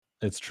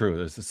It's true.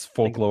 There's this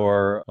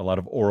folklore, a lot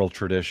of oral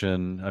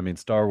tradition. I mean,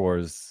 Star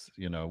Wars,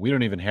 we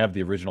don't even have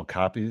the original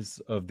copies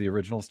of the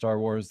original Star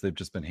Wars. They've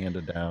just been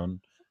handed down.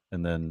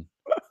 And then,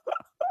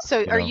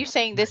 So are you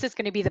saying this is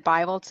going to be the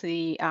Bible to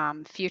the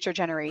future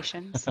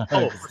generations?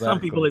 Oh, for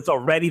some people, it's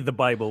already the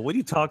Bible. What are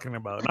you talking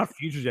about? Not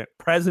future,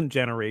 present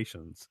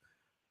generations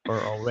are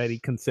already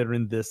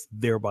considering this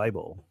their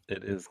Bible.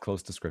 It is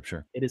close to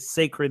Scripture. It is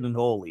sacred and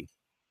holy.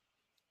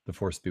 The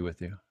Force be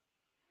with you.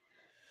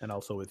 And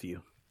also with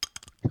you.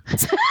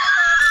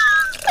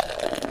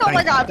 Oh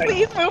my God,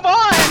 please move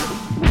on.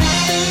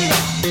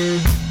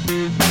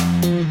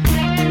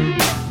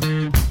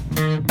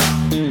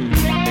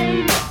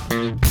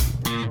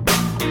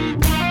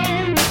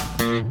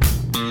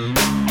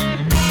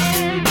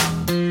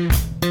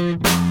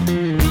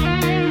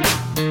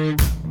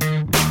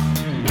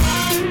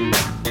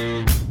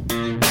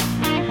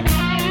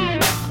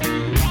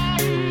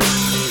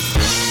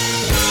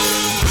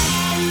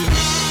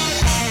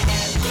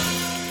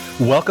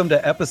 Welcome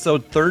to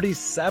episode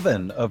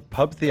 37 of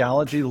Pub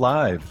Theology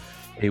Live,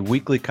 a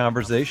weekly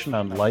conversation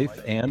on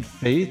life and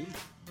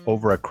faith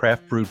over a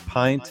craft brewed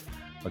pint,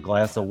 a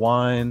glass of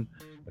wine,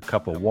 a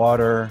cup of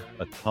water,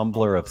 a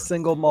tumbler of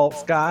single malt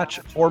scotch,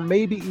 or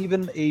maybe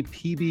even a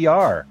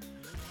PBR.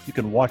 You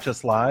can watch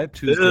us live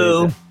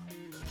Tuesdays.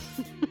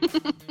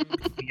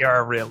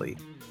 PBR, really?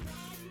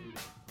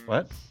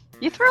 What?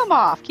 You threw them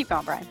off. Keep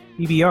going, Brian.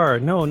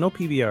 PBR. No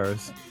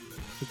PBRs.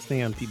 Let's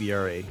stay on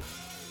PBRA.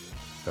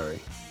 Sorry.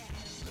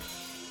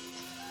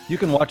 You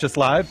can watch us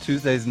live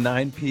Tuesdays,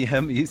 9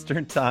 p.m.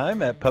 Eastern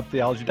Time at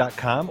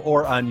pubtheology.com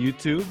or on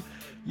YouTube.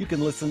 You can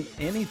listen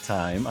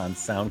anytime on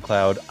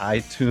SoundCloud,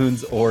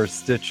 iTunes, or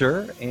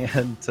Stitcher.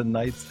 And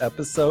tonight's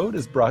episode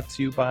is brought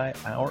to you by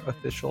our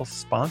official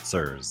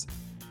sponsors.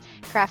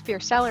 Craft Beer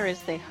Cellar is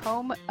the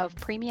home of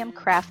premium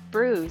craft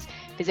brews.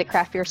 Visit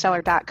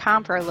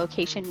craftbeercellar.com for a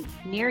location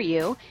near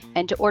you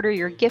and to order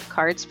your gift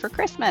cards for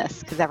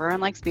Christmas, because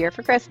everyone likes beer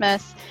for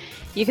Christmas.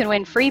 You can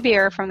win free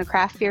beer from the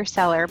Craft Beer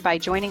Cellar by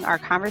joining our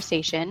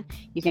conversation.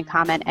 You can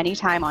comment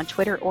anytime on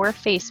Twitter or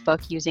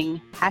Facebook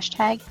using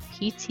hashtag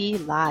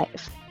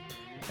PTLive.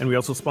 And we're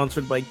also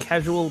sponsored by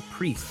Casual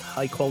Priest,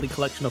 high-quality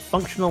collection of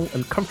functional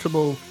and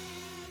comfortable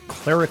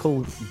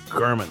clerical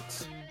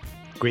garments.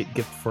 Great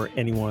gift for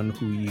anyone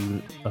who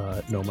you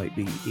know might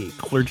be a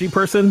clergy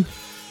person.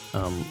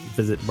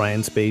 Visit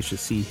Brian's page to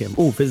see him.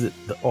 Visit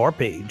our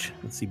page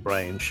and see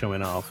Brian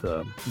showing off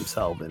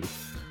himself in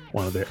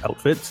one of their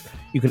outfits.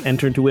 You can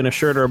enter to win a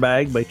shirt or a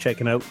bag by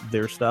checking out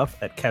their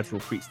stuff at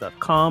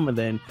casualpriest.com and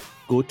then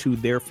go to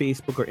their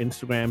Facebook or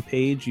Instagram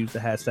page. Use the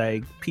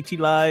hashtag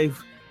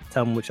PTLive.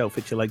 Tell them which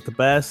outfit you like the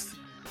best.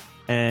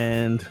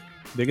 And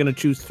they're going to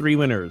choose 3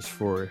 winners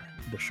for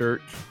the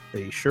shirt,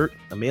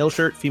 a male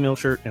shirt, female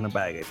shirt, and a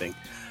bag, I think.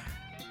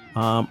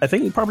 I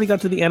think we probably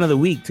got to the end of the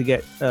week to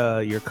get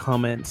your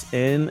comments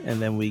in,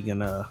 and then we're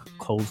going to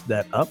close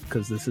that up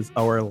because this is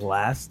our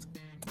last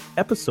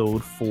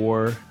episode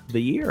for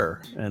the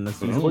year. And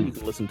as usual, you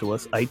can listen to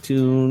us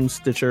iTunes,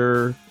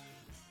 Stitcher,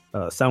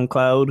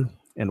 SoundCloud,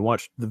 and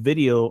watch the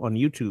video on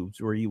YouTube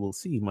where you will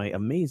see my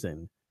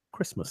amazing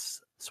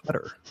Christmas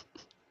sweater.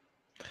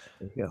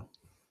 There you go.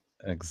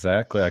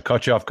 Exactly. I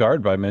caught you off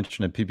guard by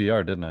mentioning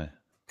PBR, didn't I?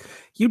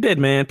 You did,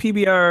 man.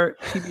 PBR.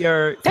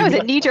 That was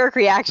a knee-jerk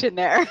reaction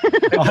there.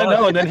 I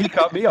know, and then he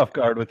caught me off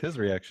guard with his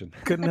reaction.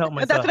 Couldn't help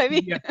myself. That's what I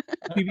mean.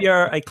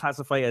 PBR, I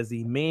classify as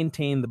the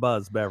maintain the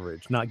buzz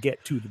beverage, not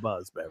get to the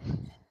buzz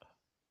beverage.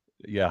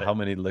 Yeah, how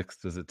many licks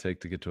does it take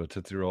to get to a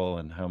Tootsie Roll,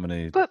 and how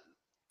many... But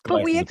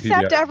we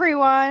accept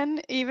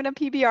everyone, even a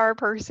PBR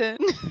person.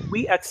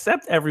 We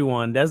accept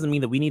everyone doesn't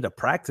mean that we need to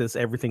practice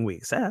everything we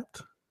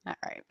accept. All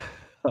right.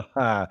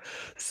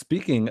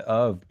 Speaking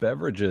of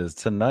beverages,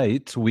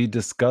 tonight we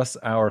discuss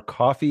our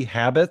coffee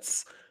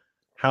habits.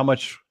 How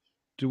much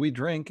do we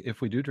drink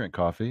if we do drink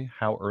coffee?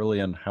 How early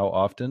and how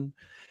often?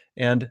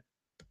 And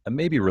a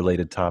maybe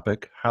related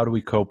topic, how do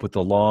we cope with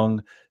the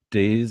long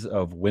days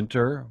of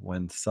winter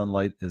when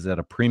sunlight is at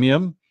a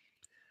premium?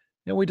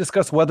 And we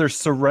discuss whether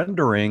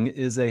surrendering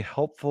is a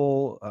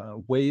helpful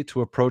way to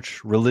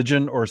approach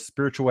religion or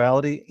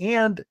spirituality.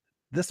 And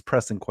this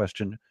pressing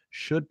question,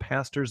 should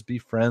pastors be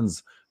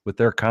friends with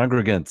their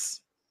congregants?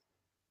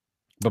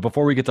 But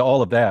before we get to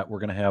all of that, we're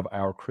going to have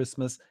our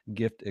Christmas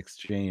gift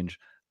exchange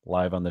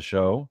live on the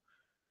show.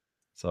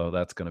 So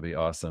that's going to be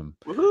awesome.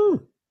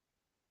 Woohoo!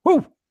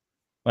 Woo!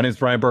 My name is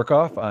Brian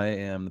Burkhoff. I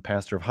am the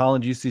pastor of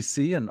Holland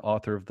UCC and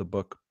author of the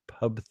book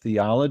Pub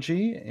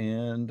Theology.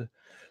 And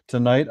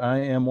tonight I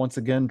am once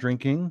again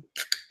drinking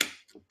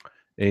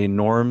a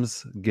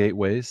Norm's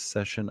Gateway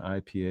Session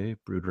IPA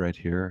brewed right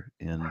here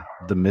in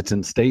the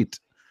Mitten State.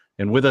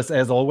 And with us,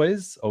 as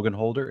always, Ogun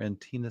Holder and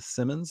Tina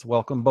Simmons.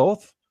 Welcome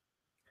both.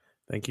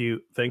 Thank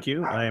you.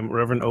 I am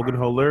Reverend Ogun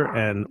Holder,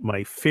 and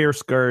my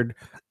fair-scarred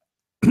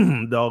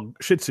dog,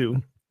 Shih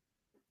Tzu,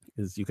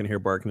 is you can hear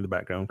barking in the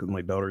background because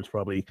my daughter is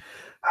probably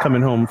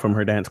coming home from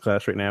her dance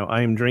class right now.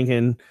 I am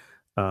drinking,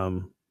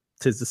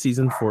 'tis the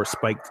season for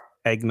spiked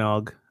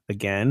eggnog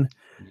again.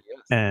 Yes.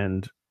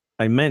 And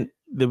I meant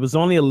there was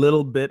only a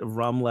little bit of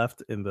rum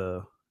left in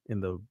the in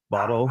the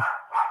bottle,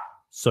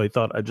 so I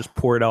thought I'd just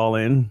pour it all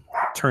in.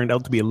 Turned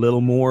out to be a little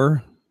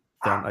more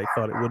than I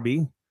thought it would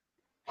be.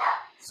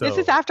 So This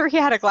is after he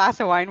had a glass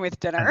of wine with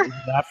dinner.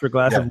 after a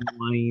glass of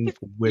wine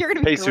with You're gonna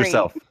be Pace great.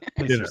 yourself.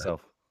 Pace Dinner.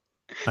 yourself.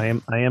 I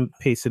am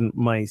pacing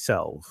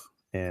myself,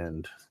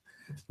 and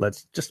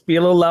let's just be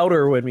a little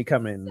louder when we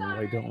come in.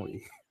 Why don't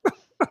we?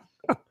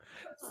 And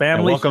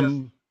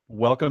Family.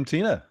 welcome,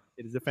 Tina.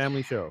 It is a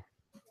family show.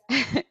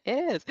 It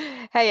is.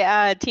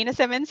 Hey, Tina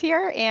Simmons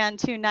here, and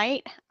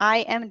tonight I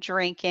am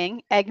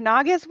drinking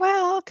eggnog as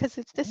well because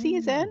it's the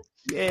season.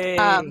 Yay!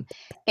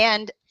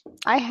 And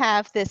I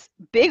have this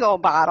big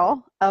old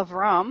bottle of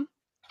rum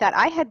that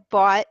I had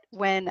bought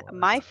when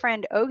my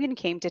friend Ogun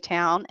came to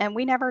town, and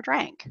we never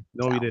drank.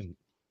 No, So, we didn't.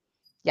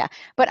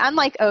 But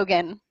unlike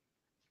Ogun,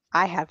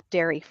 I have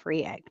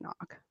dairy-free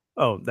eggnog.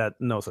 Oh,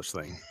 no such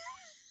thing.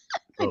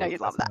 I know you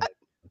love that.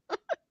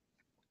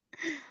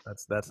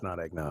 That's not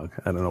eggnog.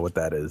 I don't know what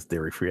that is.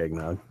 Dairy-free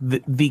eggnog.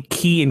 The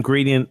key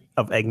ingredient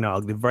of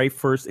eggnog, the very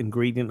first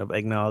ingredient of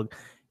eggnog,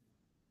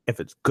 if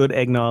it's good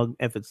eggnog,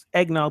 if it's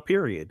eggnog,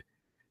 period,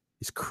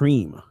 is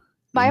cream.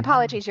 My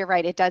apologies. You're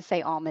right. It does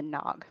say almond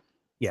nog.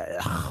 Yeah,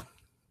 ugh.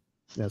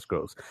 That's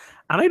gross.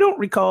 And I don't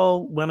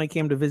recall when I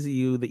came to visit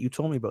you that you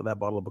told me about that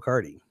bottle of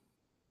Bacardi.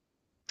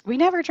 We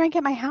never drank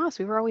at my house.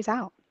 We were always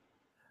out.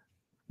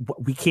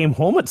 We came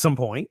home at some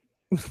point.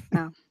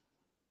 Oh.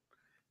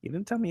 You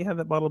didn't tell me you had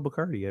that bottle of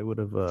Bacardi. I would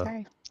have.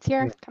 Sorry. It's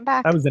here. Come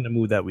back. I was in the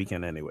mood that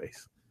weekend,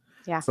 anyways.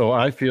 So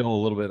I feel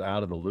a little bit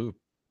out of the loop,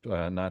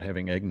 not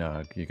having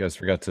eggnog. You guys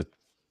forgot to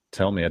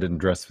tell me I didn't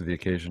dress for the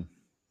occasion.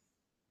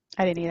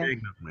 I didn't either.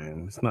 Eggnog,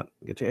 man. It's not.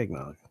 Get your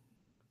eggnog.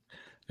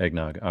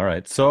 Eggnog. All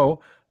right.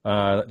 So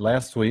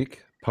last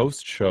week,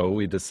 post-show,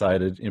 we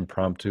decided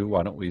impromptu,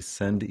 why don't we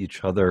send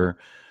each other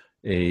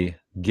a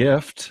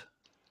gift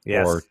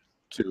or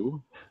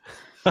two?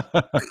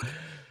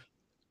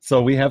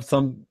 So we have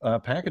some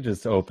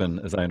packages to open,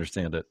 as I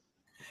understand it.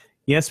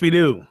 Yes, we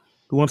do.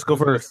 Who wants to go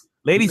first?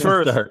 Ladies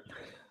first. Start.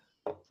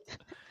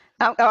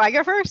 Oh, I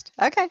go first.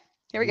 Okay,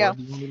 here we go.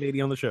 The only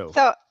lady on the show.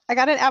 So I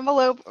got an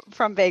envelope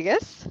from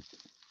Vegas.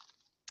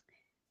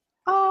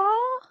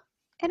 Oh,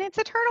 and it's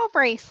a turtle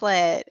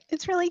bracelet.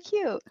 It's really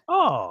cute.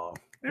 Oh,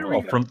 there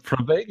we go.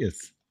 From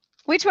Vegas.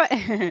 Which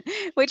one?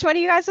 Which one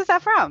of you guys was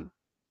that from?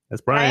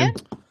 That's Brian.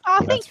 Oh,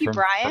 That's thank you, from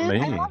Brian.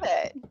 I me. love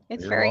it.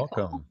 It's You're very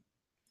welcome. cool.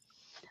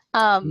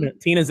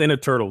 Tina's into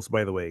turtles,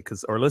 by the way,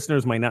 because our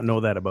listeners might not know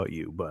that about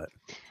you, but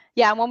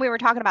Yeah, and when we were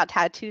talking about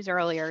tattoos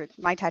earlier,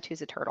 my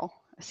tattoo's a turtle,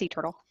 a sea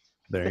turtle.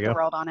 there With you the go.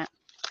 world on it.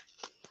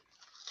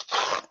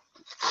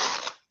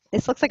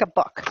 This looks like a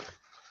book.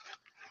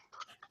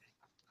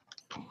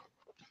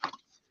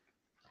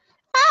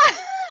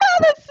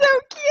 That's so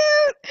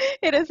cute.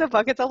 It is a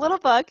book. It's a little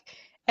book,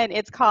 and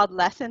it's called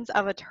Lessons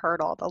of a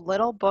Turtle, the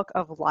Little Book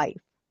of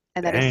Life.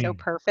 And that is so Dang.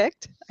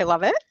 perfect. I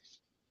love it.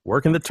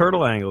 Working the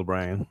turtle angle,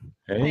 Brian.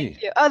 Hey.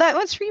 Thank you. Oh, that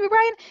one's for you,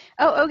 Brian.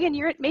 Oh, Ogun,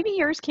 maybe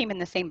yours came in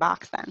the same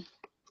box then.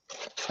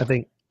 I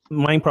think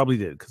mine probably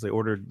did because I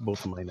ordered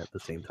both of mine at the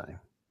same time.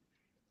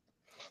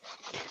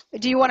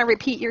 Do you want to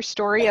repeat your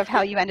story of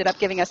how you ended up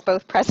giving us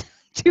both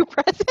two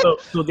presents?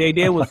 So the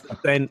idea was to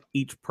send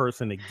each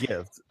person a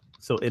gift.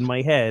 So in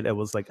my head, I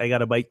was like, I got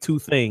to buy two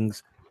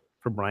things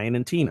for Brian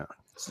and Tina,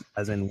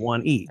 as in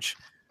one each.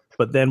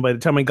 But then by the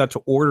time I got to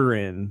order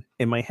in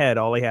my head,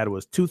 all I had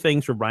was two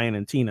things for Brian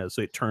and Tina.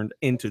 So it turned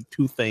into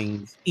two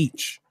things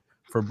each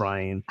for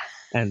Brian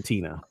and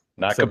Tina.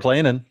 Not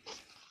complaining.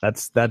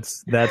 That's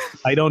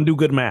I don't do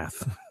good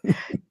math.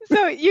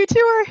 So you two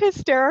are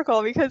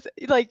hysterical because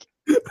like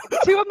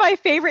two of my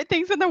favorite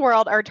things in the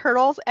world are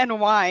turtles and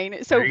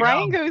wine. So There you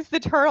Brian goes the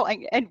turtle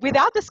and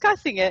without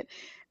discussing it,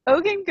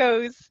 Ogun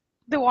goes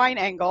the wine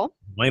angle.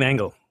 Wine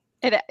angle.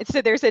 And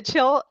so there's a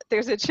chill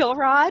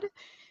rod.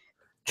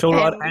 Chill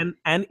rod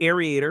and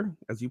aerator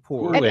as you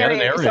pour. Ooh, and an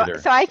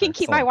aerator. So I can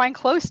keep my Excellent. wine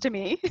close to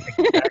me.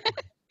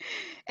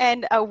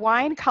 And a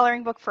wine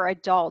coloring book for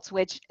adults,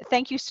 which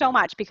thank you so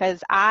much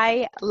because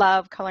I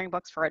love coloring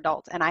books for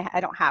adults and I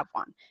don't have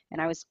one.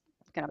 And I was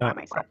going to buy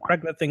myself one.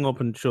 Crack that thing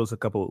open, shows a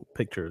couple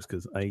pictures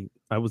because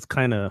I was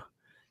kind of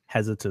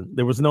hesitant.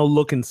 There was no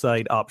look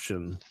inside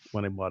option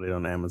when I bought it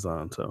on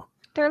Amazon. So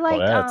They're like,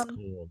 that's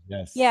cool.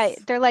 Yes. yeah,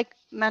 they're like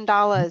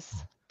mandalas,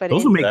 but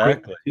those will make great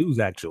Exactly. tattoos,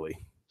 actually.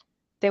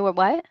 they would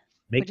what?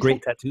 Make What'd you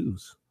great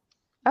tattoos.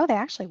 Oh, they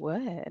actually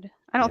would.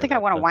 I don't Yeah, think I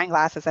want a that- wine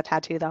glass as a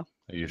tattoo though.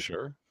 Are you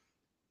sure?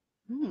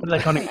 Put it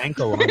like on an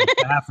ankle or on a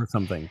calf or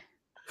something.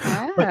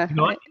 Ah, But you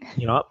know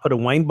what? Put a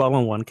wine bottle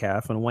on one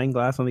calf and a wine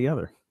glass on the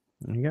other.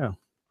 There you go.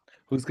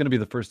 Who's going to be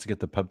the first to get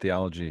the pub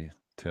theology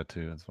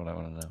tattoo? That's what I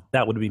want to know.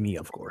 That would be me,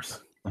 of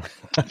course.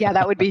 yeah,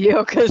 that would be you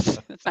because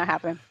it's not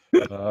happening.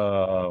 Oh,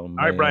 All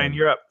right, Brian, man.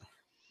 you're up.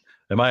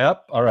 Am I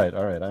up? All right.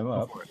 I'm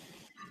up.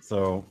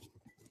 So,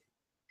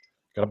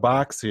 got a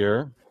box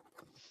here.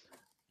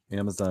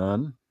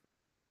 Amazon.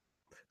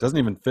 Doesn't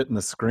even fit in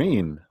the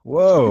screen.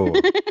 Whoa.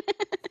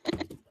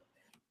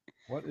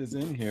 What is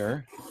in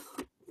here?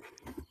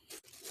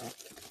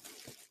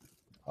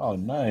 Oh,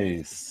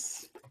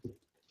 nice.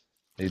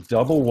 A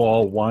double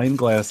wall wine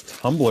glass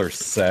tumbler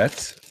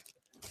set.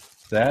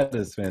 That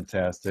is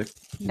fantastic.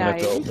 I'm gonna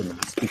have to Nice. open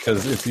this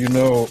because if you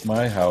know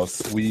my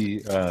house, we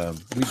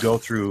go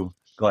through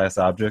glass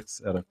objects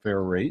at a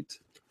fair rate.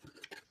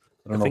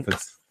 I don't know if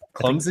it's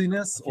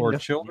clumsiness or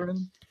that's-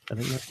 children. I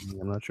think that's me.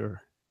 I'm not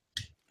sure.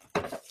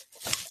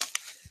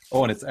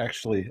 Oh, and it's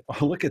actually.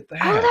 Oh, look at that!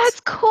 Oh, that's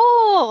cool.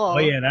 Oh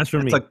yeah, that's for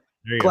me. It's like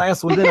There you go.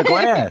 glass within a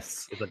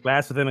glass. It's a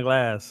glass within a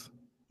glass.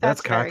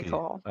 That's very cocky.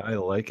 cool. I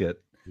like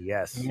it.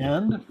 Yes.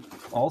 And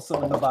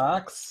also in the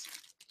box,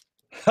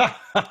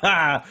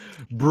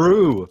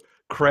 Brew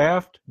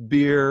craft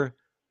beer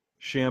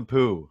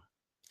shampoo.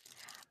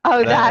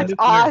 Oh, That that's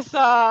is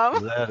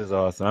awesome. That is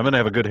awesome. I'm gonna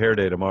have a good hair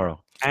day tomorrow.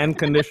 And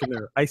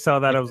conditioner. I saw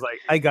that. I was like,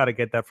 I gotta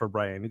get that for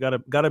Brian. You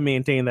gotta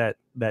maintain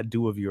that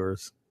do of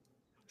yours.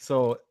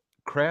 So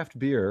craft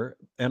beer,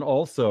 and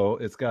also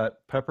it's got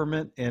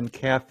peppermint and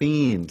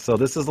caffeine. So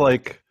this is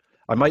like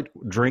I might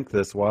drink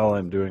this while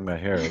I'm doing my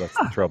hair. That's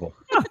the trouble.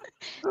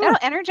 That'll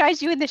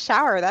energize you in the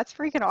shower. That's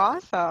freaking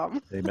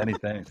awesome. Hey, many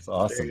thanks. There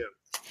Awesome. you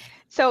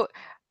So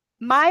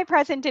my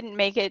present didn't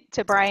make it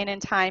to Brian in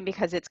time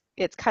because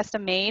it's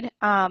custom made.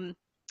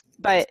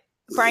 But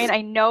Brian,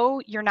 I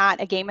know you're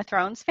not a Game of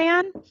Thrones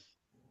fan.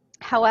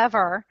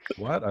 However,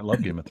 What? I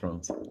love Game of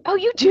Thrones. oh,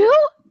 you do?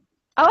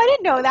 Oh, I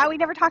didn't know that. We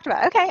never talked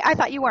about it. Okay, I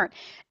thought you weren't.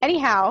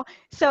 Anyhow,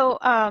 so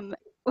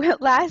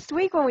last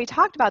week when we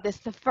talked about this,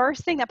 the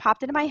first thing that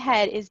popped into my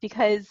head is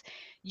because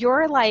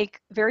you're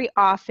like very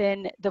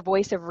often the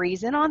voice of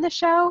reason on the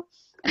show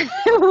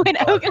when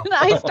Ogun and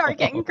I start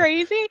getting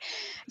crazy.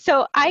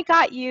 So I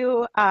got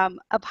you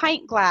a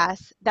pint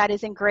glass that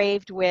is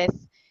engraved with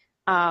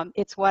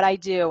it's what I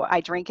do.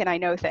 I drink and I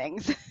know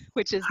things,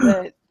 which is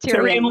the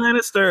Tyrion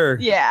Lannister.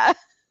 Yeah.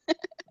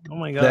 Oh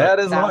my god. That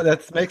is So-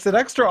 that makes it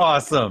extra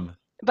awesome.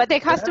 But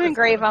they custom That is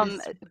engrave them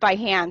nice. by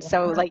hand,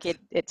 so What? like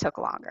it took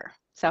longer.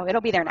 So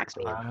it'll be there next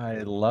week. I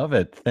love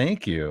it.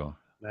 Thank you.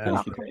 That's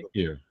Thank you. cool. Thank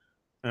you.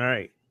 All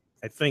right.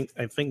 I think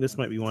this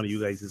might be one of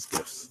you guys'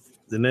 gifts.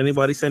 Didn't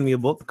anybody send me a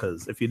book?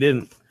 Because if you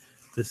didn't,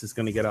 this is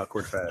gonna get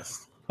awkward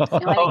fast.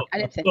 No, I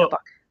didn't send you a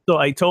book. So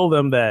I told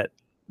them that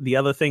the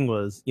other thing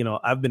was,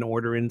 I've been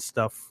ordering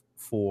stuff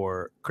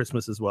for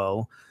Christmas as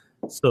well.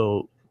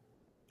 So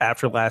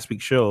after last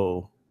week's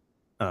show,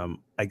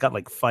 I got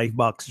like 5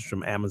 boxes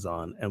from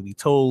Amazon, and we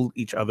told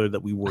each other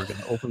that we were going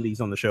to open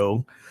these on the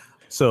show.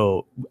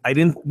 So we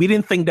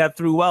didn't think that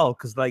through well,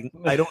 because like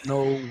I don't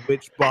know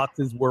which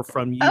boxes were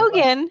from you.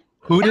 Ogun,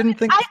 Who didn't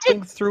think I these did-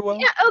 things through well?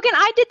 yeah, Ogun,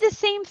 I did the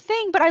same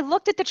thing, but I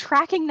looked at the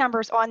tracking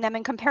numbers on them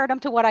and compared them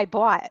to what I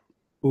bought.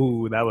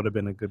 Ooh, that would have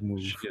been a good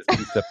move. She is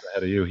 2 steps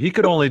ahead of you. He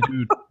could only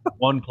do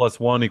 1 +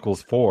 1 =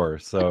 4.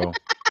 So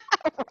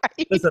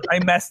Right? Listen, I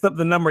messed up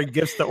the number of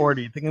gifts to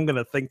order. You think I'm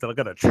gonna think to look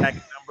at a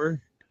tracking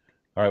number?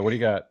 all right, what do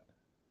you got?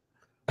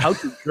 How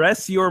to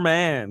dress your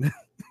man.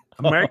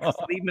 America's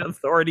leading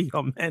authority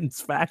on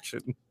men's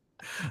fashion.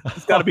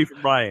 It's got to be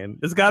from Brian.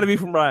 It's got to be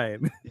from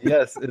Brian.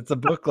 Yes, it's a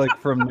book like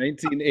from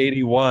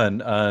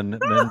 1981 on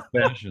men's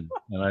fashion,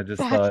 and I just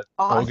That's thought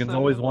awesome. Hogan's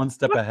always 1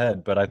 step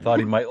ahead, but I thought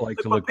he might like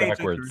to look What page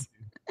backwards. is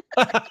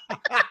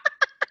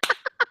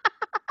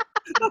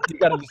You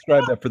got to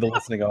describe that for the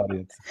listening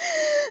audience.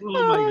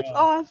 Oh my that's God.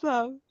 awesome.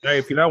 All right,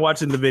 if you're not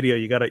watching the video,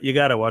 you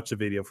gotta watch the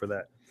video for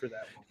that.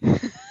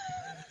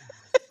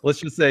 Let's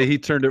just say he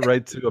turned it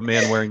right to a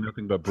man wearing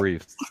nothing but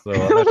briefs. So Where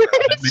that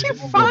did made you it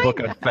into a find book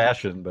on that?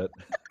 fashion, but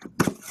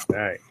All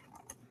right,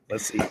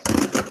 let's see.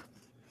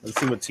 Let's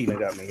see what Tina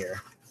got me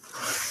here.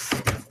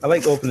 I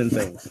like opening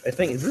things. I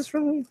think is this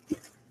really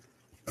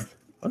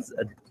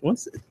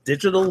what's a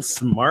digital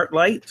smart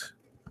light?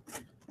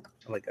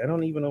 Like I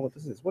don't even know what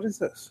this is. What is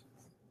this?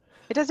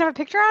 It doesn't have a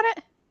picture on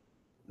it?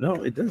 No,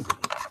 it doesn't.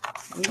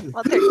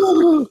 Well,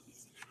 there-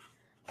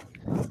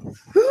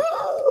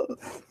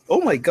 Oh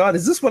my god,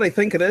 is this what I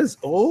think it is?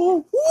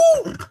 Oh,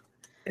 woo!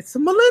 It's a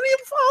Millennium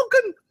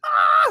Falcon.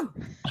 Ah!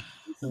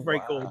 This is very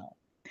cool.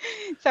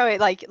 so it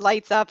like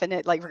lights up and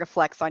it like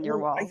reflects on your Oh,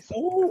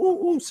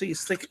 walls. So you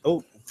stick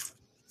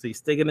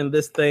it in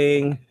this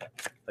thing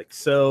like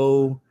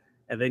so,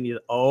 and then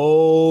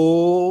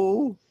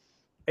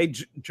hey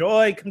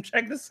Joy, come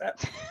check this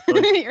out.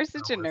 You're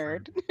such a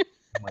nerd.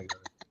 Oh my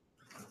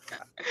god.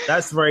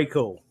 That's very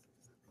cool.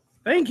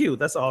 Thank you.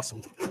 That's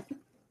awesome.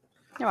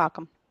 You're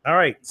welcome. All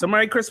right. So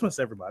Merry Christmas,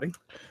 everybody.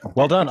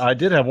 well done. I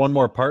did have one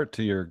more part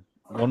to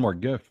one more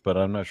gift, but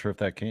I'm not sure if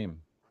that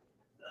came.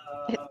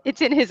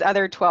 It's in his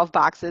other 12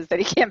 boxes that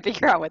he can't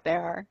figure out what they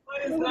are.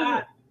 What is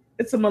that?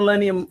 It's a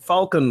Millennium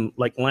Falcon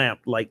like lamp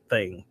like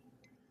thing.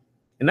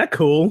 Isn't that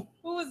cool?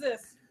 Who was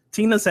this?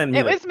 Tina sent me.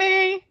 It was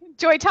me.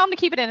 Joy, tell him to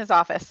keep it in his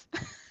office.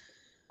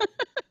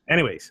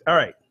 Anyways, all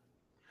right.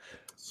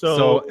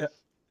 So,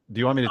 do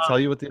you want me to tell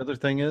you what the other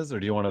thing is, or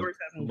do you want Yours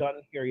to? hasn't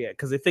gotten here yet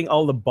because I think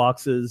all the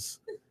boxes.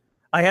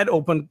 I had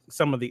opened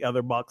some of the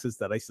other boxes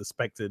that I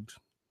suspected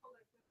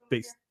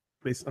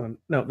based on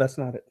no, that's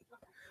not it.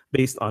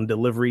 Based on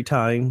delivery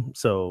time,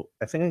 so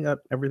I think I got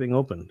everything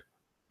opened.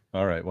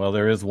 All right. Well,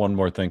 there is one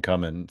more thing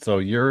coming. So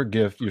your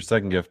gift, your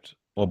second gift,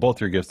 well,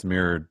 both your gifts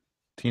mirrored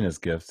Tina's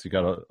gifts. You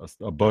got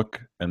a book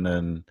and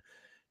then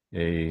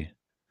a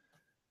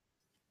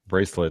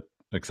bracelet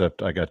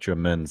Except I got you a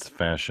men's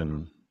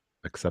fashion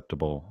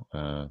acceptable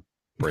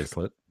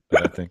bracelet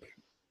that I think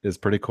is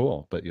pretty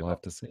cool, but you'll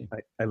have to see.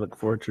 I look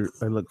forward to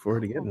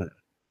getting it.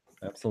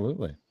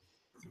 Absolutely.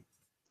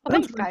 Well,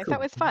 thanks, guys. That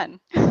was fun.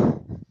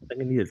 I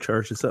need to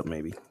charge this up,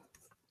 maybe.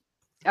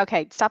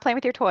 Okay, stop playing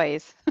with your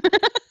toys.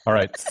 All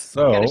right,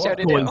 so Got a show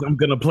to do. I'm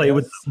gonna play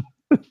with.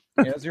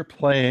 as you're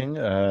playing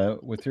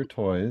with your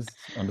toys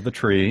under the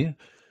tree,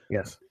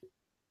 Yes.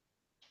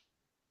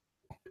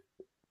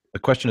 the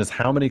question is,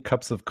 how many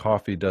cups of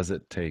coffee does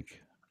it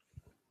take?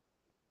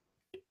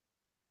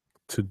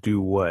 To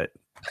do what?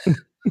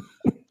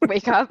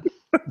 Wake up.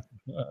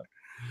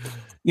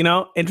 You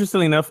know,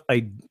 interestingly enough, I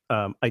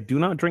do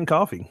not drink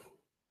coffee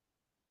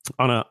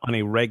on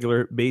a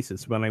regular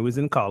basis. When I was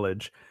in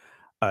college,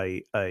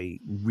 I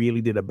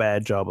really did a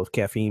bad job of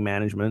caffeine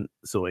management.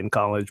 So in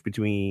college,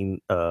 between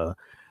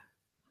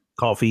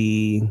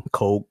coffee,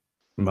 Coke,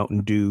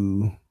 Mountain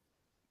Dew,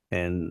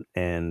 and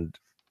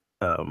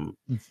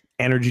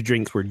energy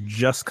drinks were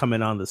just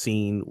coming on the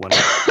scene when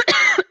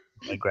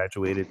I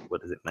graduated.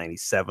 What is it,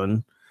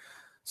 97?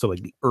 So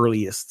like the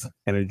earliest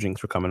energy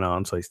drinks were coming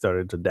on. So I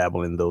started to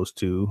dabble in those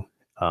too.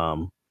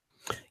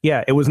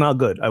 Yeah, it was not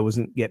good. I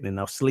wasn't getting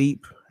enough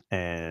sleep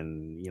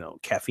and,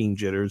 caffeine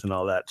jitters and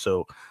all that.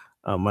 So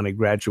when I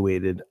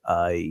graduated,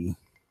 I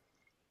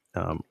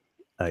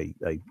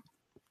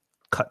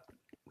cut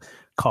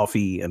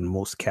coffee and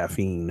most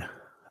caffeine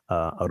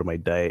out of my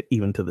diet.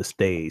 Even to this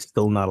day,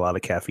 still not a lot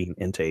of caffeine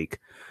intake.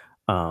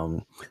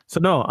 So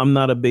no, I'm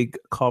not a big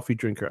coffee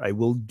drinker. I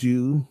will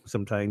do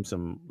sometimes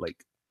some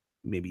like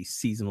maybe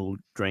seasonal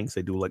drinks.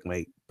 I do like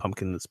my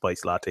pumpkin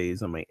spice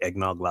lattes and my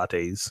eggnog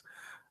lattes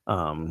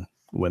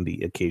when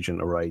the occasion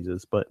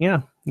arises. But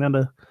yeah,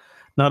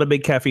 not a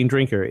big caffeine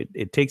drinker.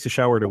 It takes a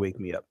shower to wake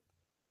me up.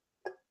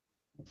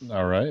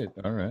 All right.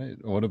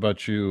 What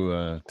about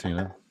you,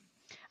 Tina?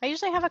 I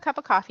usually have a cup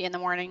of coffee in the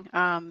morning.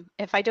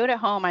 If I do it at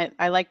home,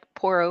 I like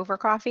pour over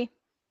coffee.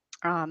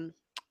 Yeah.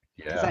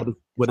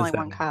 What only is that?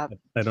 one cup.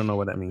 I don't know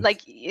what that means.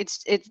 Like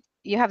it's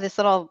you have this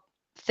little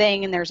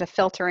thing and there's a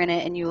filter in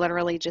it and you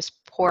literally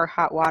just pour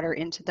hot water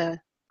into the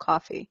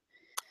coffee.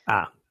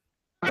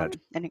 Gotcha.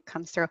 And it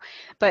comes through.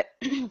 But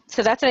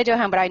so that's what I do at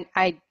home. But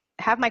I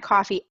have my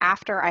coffee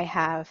after I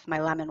have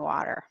my lemon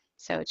water.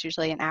 So it's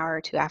usually an hour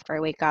or two after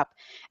I wake up.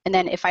 And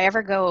then if I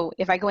go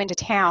into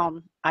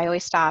town, I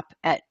always stop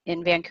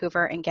in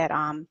Vancouver and get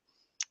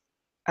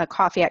a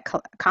coffee at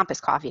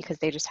Compass Coffee because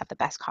they just have the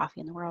best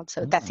coffee in the world.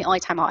 So that's the only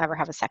time I'll ever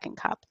have a second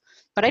cup.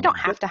 But I don't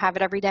have to have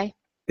it every day.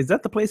 Is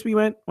that the place we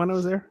went when I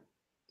was there?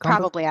 Compass?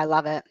 Probably. I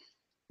love it.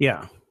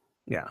 Yeah.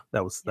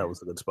 That was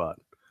a good spot.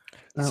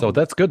 So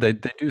that's good. They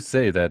do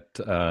say that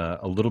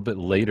a little bit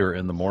later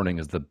in the morning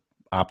is the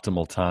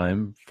optimal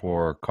time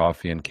for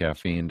coffee and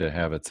caffeine to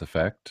have its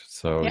effect.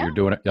 So Yeah. you're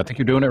doing it. I think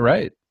you're doing it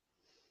right.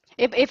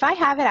 If I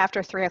have it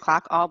after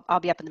 3:00, I'll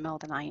be up in the middle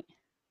of the night.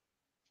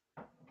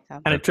 So.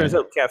 And it turns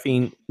out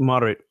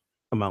moderate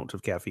amount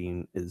of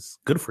caffeine is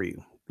good for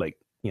you. Like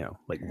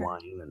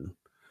wine and.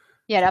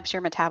 Yeah, it ups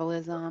your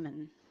metabolism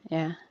and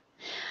yeah.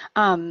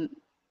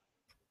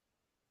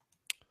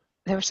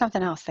 There was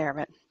something else there,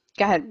 but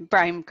go ahead,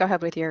 Brian. Go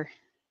ahead with your.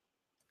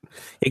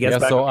 He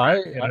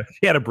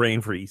had a brain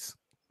freeze.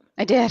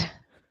 I did.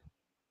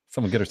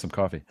 Someone get her some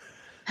coffee.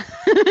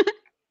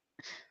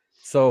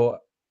 So,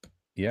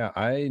 yeah,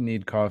 I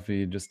need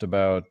coffee just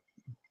about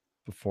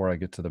before I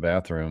get to the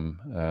bathroom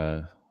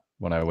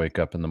when I wake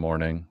up in the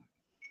morning.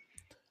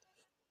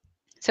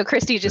 So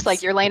Christy, just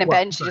like you're laying in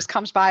bed and she just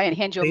comes by and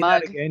hands you a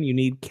mug. Again, you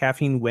need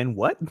caffeine when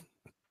what?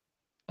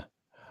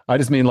 I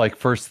just mean like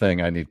first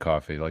thing I need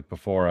coffee, like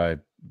before I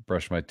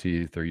brush my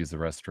teeth or use the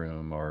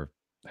restroom or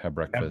have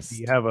breakfast. Do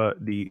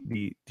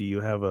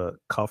you have a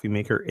coffee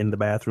maker in the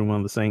bathroom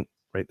on the sink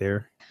right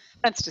there?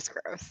 That's just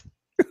gross.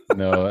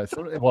 No,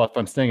 well, if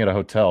I'm staying at a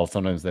hotel,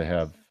 sometimes they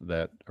have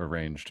that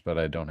arranged, but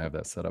I don't have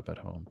that set up at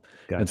home.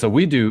 Gotcha. And so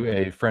we do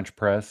a French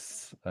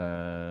press,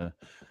 grind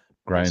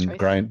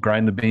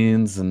the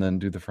beans and then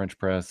do the French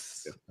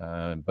press.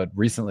 But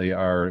recently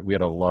we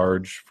had a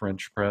large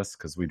French press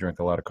because we drink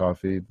a lot of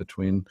coffee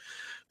between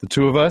the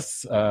two of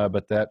us,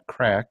 but that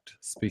cracked,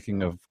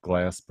 speaking of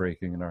glass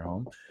breaking in our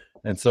home.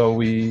 And so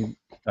we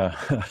had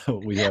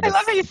I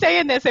love how you're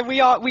saying this, and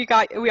we all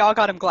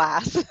got him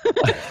glass.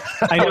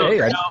 I know.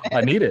 Hey,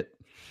 I need it.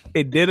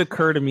 It did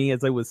occur to me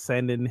as I was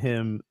sending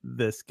him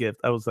this gift.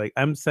 I was like,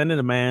 I'm sending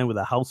a man with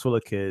a house full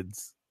of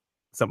kids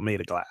something made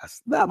of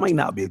glass. That might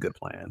not be a good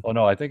plan. Oh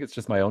no, I think it's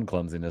just my own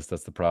clumsiness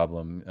that's the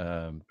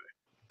problem.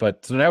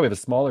 But so now we have a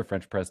smaller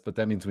French press, but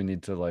that means we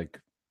need to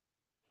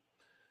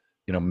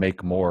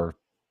make more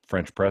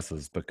French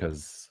presses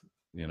because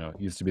it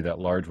used to be that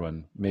large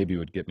one maybe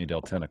would get me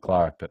till 10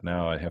 o'clock, but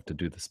now I have to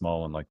do the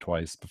small one like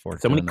twice before.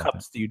 So how many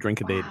cups do you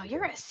drink a day? Wow,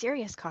 you're a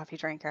serious coffee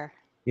drinker.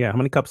 Yeah, how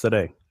many cups a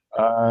day?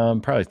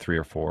 Probably 3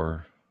 or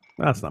 4.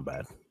 That's not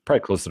bad.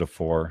 Probably closer to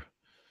 4.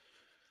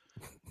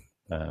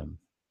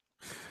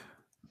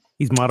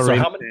 He's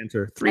moderating. So how many?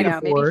 Answer 3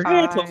 to 4. Maybe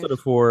 5. Closer to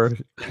 4.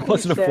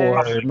 Closer to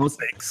 4. Most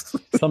 6.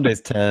 Some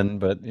days 10,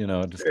 but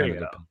just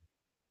kind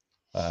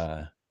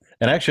of.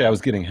 And actually, I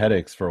was getting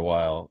headaches for a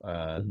while.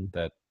 Mhm.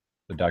 That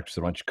the doctor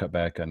said, "Why don't you cut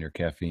back on your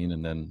caffeine?"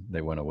 And then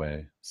they went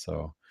away.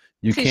 So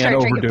you So you can't started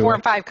drinking overdo 4 it.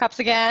 and 5 cups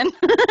again.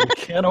 You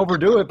can't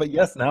overdo it. But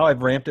yes, now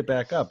I've ramped it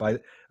back up. I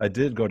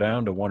did go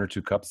down to 1 or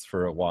 2 cups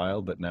for a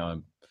while, but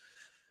now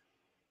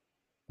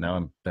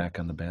I'm back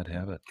on the bad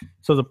habit.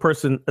 So as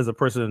a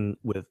person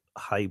with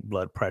high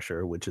blood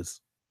pressure, which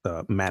is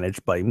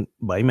managed by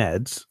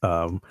meds,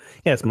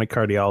 yes, my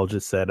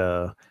cardiologist said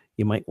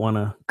you might want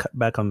to cut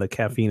back on the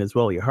caffeine as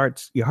well. Your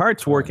heart's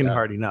working yeah.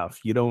 hard enough.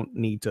 You don't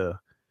need to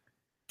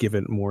give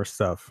it more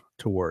stuff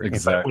to work. In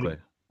fact, Exactly.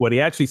 what he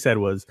actually said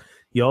was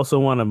you also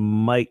want to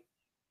might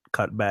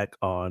cut back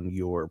on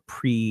your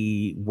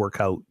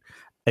pre-workout.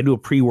 I do a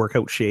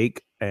pre-workout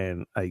shake,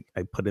 and I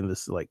put in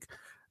this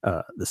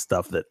the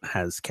stuff that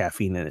has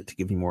caffeine in it to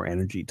give you more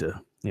energy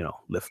to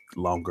lift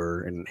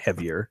longer and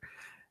heavier.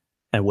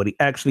 And what he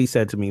actually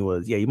said to me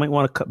was, yeah, you might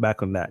want to cut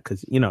back on that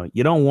because you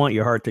don't want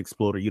your heart to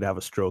explode or you'd have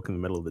a stroke in the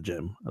middle of the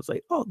gym. I was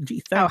like, oh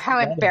gee, Oh, thanks. how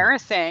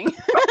embarrassing.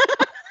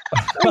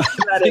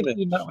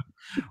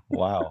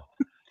 Wow.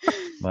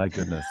 My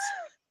goodness.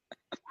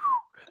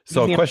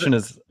 So question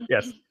is,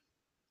 yes,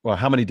 well,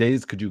 how many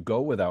days could you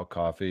go without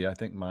coffee? I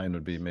think mine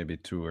would be maybe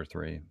 2 or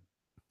 3,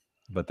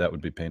 but that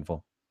would be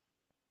painful.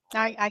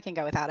 I can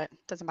go without it.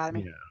 Doesn't bother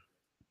me.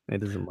 Yeah, it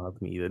doesn't bother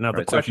me either. Now the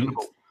Right, so if question you-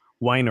 about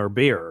wine or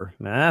beer,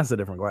 that's a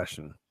different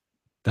question.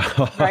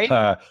 Right?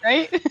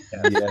 Right?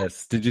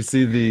 Yes. Did you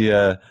see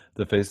the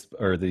face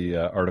or the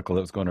article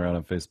that was going around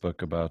on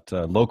Facebook about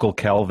local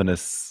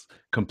Calvinists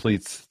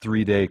completes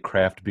 3-day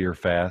craft beer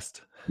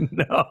fast?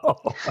 No.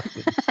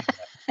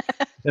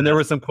 And there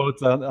were some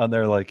quotes on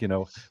there like,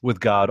 with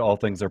God, all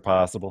things are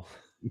possible.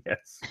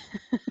 Yes.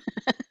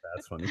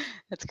 That's funny.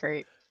 That's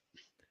great.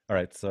 All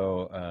right.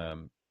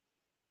 So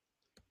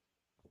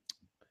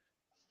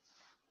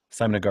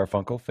Simon and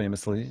Garfunkel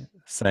famously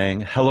sang,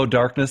 "Hello,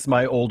 darkness,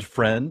 my old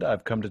friend.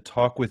 I've come to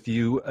talk with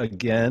you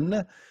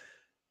again."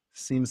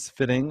 Seems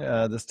fitting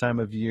this time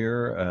of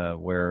year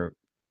where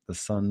the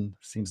sun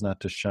seems not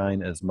to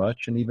shine as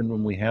much. And even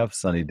when we have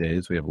sunny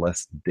days, we have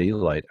less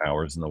daylight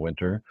hours in the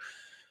winter.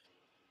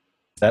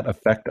 Does that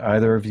affect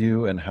either of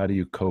you? And how do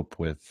you cope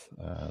with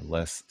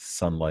less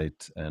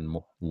sunlight and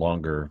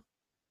longer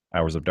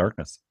hours of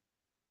darkness?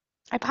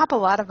 I pop a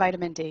lot of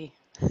vitamin D.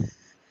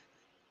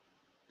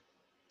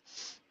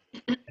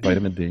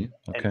 Vitamin D.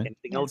 Okay.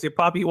 Anything else, your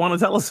Poppy, you want to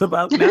tell us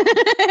about now?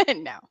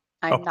 No,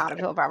 I'm not a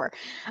pill popper.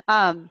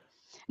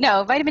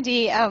 No, vitamin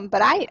D.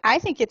 But I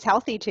think it's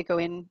healthy to go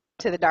into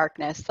the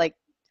darkness. Like,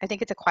 I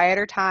think it's a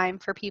quieter time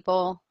for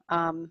people.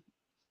 I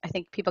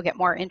think people get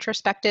more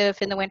introspective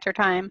in the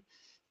wintertime.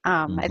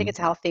 I think it's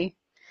healthy.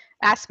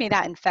 Ask me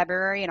that in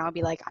February and I'll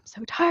be like, I'm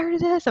so tired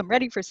of this. I'm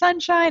ready for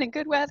sunshine and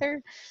good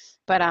weather.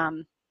 But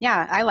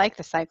yeah, I like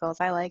the cycles.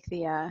 I like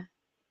the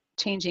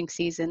changing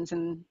seasons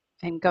and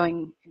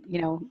going,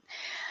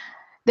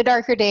 the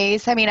darker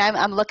days. I mean,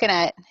 I'm looking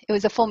at, it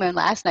was a full moon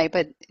last night,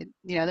 but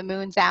the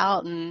moon's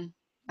out and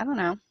I don't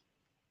know.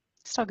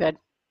 It's still good.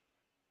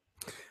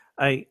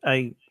 I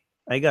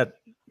got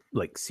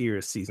like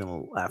serious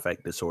seasonal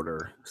affect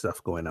disorder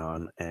stuff going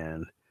on,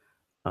 and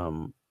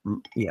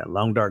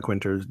long dark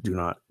winters do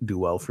not do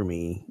well for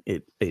me.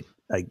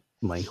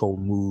 My whole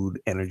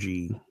mood,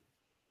 energy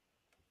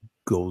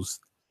goes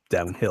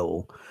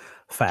downhill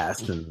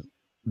fast, and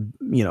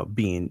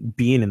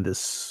being in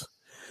this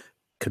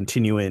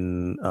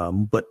continuing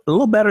but a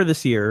little better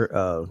this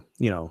year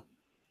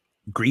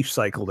grief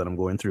cycle that I'm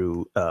going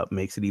through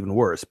makes it even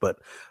worse. But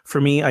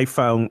for me, I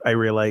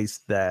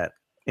realized that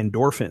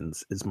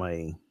endorphins is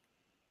my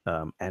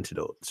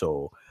antidote.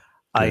 So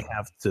I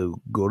have to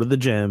go to the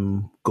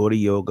gym, go to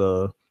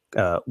yoga.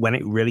 When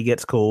it really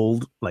gets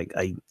cold, like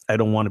I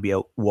don't want to be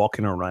out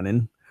walking or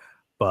running,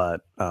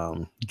 but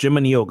gym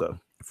and yoga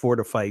 4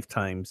 to 5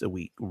 times a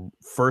week.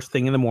 First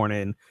thing in the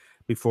morning,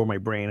 before my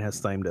brain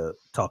has time to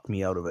talk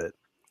me out of it,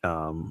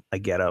 I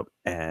get up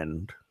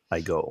and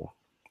I go.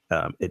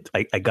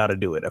 I got to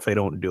do it. If I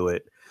don't do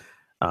it,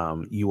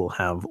 you will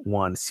have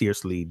one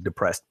seriously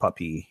depressed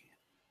puppy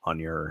on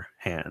your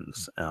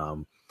hands.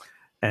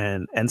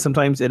 And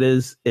sometimes it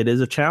is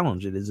a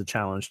challenge. It is a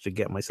challenge to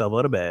get myself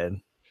out of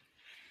bed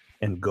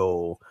and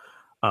go.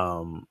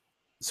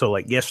 So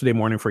like yesterday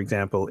morning, for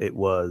example, it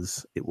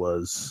was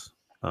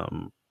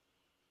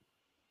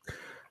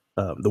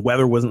the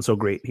weather wasn't so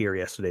great here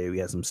yesterday. We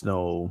had some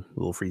snow, a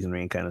little freezing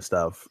rain kind of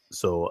stuff.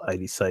 So I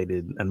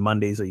decided, and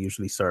Mondays I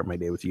usually start my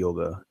day with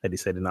yoga. I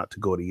decided not to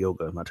go to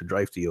yoga, not to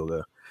drive to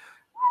yoga,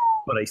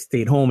 but I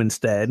stayed home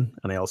instead.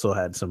 And I also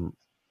had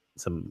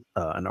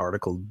an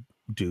article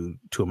due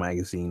to a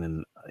magazine,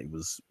 and I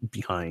was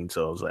behind,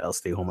 so I was like, I'll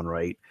stay home and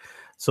write.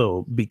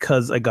 So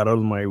because I got out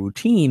of my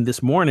routine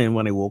this morning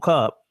when I woke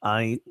up,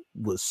 I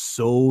was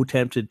so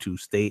tempted to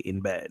stay in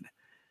bed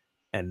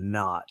and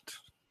not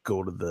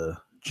go to the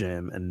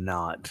gym and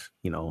not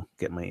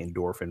get my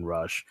endorphin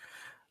rush.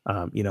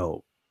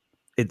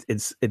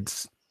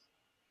 It's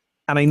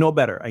and I know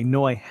better. I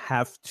know I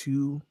have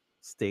to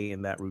stay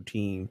in that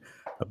routine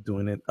of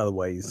doing it,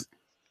 otherwise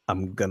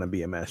I'm gonna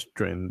be a mess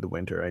during the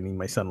winter. I need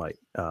my sunlight.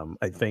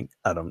 I think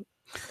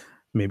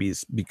Maybe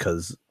it's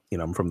because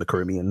I'm from the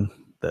Caribbean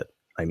that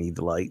I need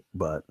the light.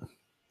 But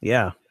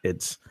yeah,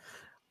 it's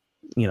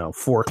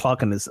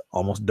 4:00 and it's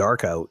almost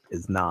dark out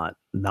is not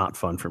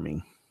fun for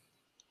me.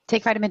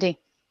 Take vitamin D.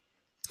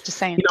 Just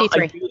saying.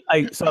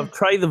 D3. So I've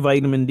tried the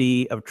vitamin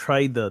D. I've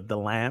tried the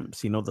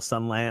lamps. The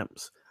sun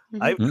lamps.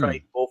 Mm-hmm. I've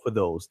tried both of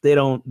those. They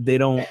don't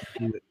do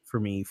it for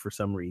me for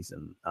some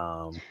reason.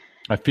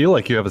 I feel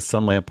like you have a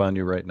sun lamp on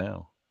you right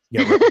now.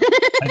 Yeah, right.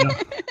 I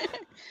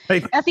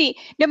know. Effie,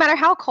 no matter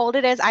how cold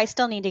it is, I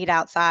still need to get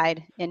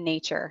outside in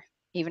nature,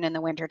 even in the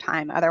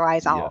wintertime.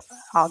 Otherwise,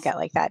 I'll get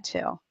like that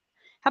too.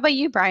 How about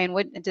you, Brian?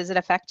 Does it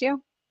affect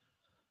you?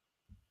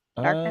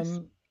 Darkness?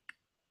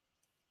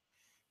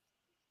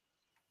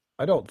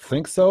 I don't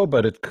think so,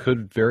 but it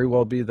could very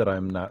well be that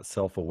I'm not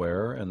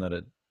self-aware and that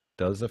it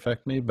does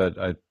affect me, but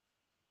I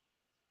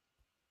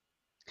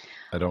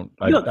don't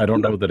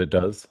know that it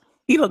does.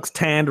 He looks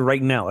tanned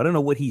right now. I don't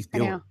know what he's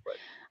doing.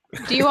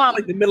 Do you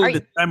like the middle of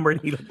December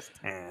and he looks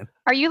tan.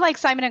 Are you like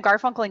Simon and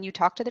Garfunkel and you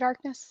talk to the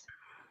darkness?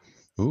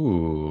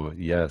 Ooh,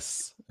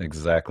 yes,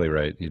 exactly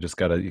right. You just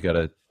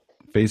gotta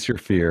face your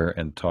fear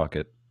and talk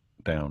it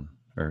down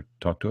or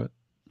talk to it.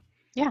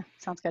 Yeah,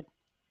 sounds good.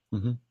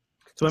 Mm-hmm.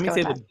 So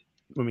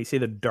when we say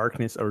the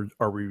darkness,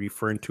 are we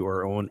referring to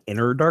our own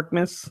inner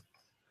darkness?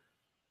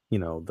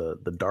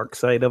 The dark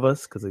side of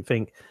us? Because I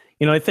think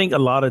a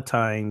lot of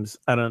times,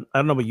 I don't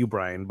know about you,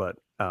 Brian, but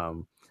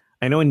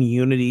I know in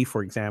Unity,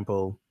 for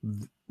example,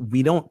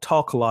 we don't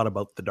talk a lot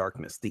about the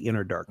darkness, the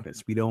inner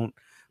darkness. We don't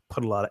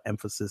put a lot of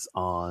emphasis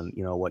on,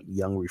 what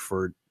Jung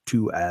referred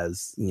to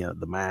as,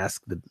 the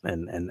mask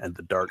and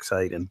the dark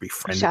side and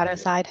befriending shadow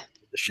side.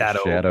 The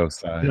shadow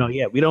side.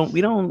 We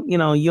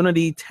don't,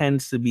 Unity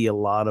tends to be a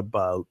lot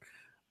about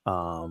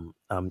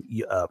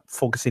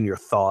focusing your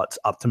thoughts,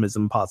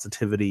 optimism,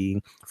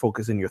 positivity,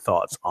 focusing your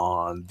thoughts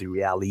on the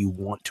reality you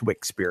want to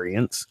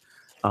experience.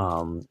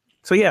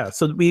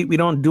 So we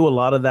don't do a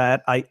lot of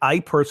that. I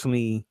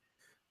personally,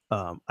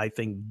 I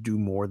think do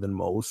more than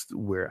most,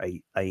 where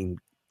I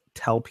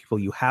tell people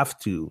you have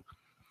to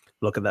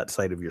look at that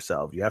side of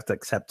yourself. You have to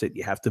accept it.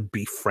 You have to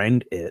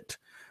befriend it,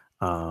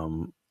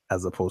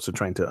 as opposed to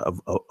trying to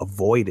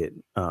avoid it.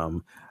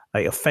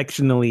 I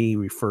affectionately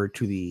refer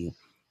to the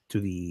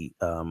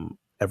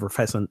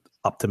effervescent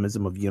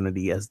optimism of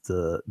Unity as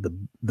the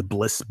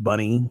bliss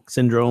bunny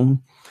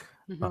syndrome.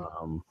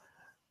 Mm-hmm.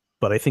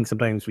 But I think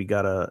sometimes we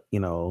gotta,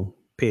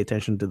 pay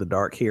attention to the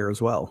dark here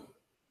as well.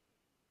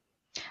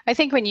 I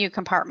think when you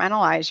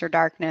compartmentalize your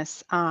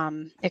darkness,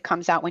 it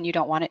comes out when you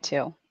don't want it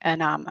to.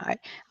 And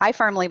I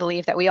firmly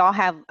believe that we all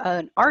have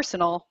an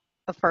arsenal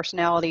of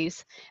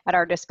personalities at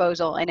our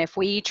disposal. And if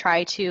we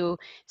try to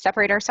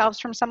separate ourselves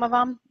from some of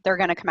them, they're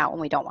going to come out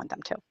when we don't want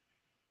them to,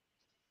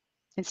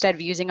 instead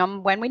of using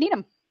them when we need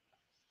them.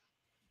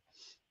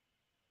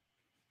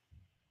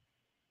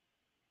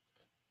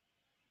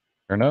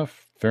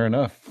 Fair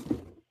enough.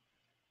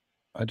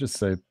 I just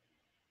say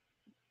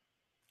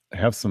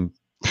have some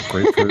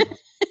grapefruit.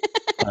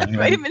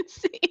 Vitamin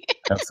C.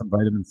 Have some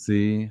vitamin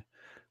C.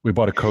 We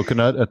bought a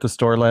coconut at the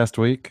store last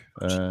week.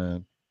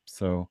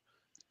 So,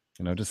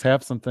 just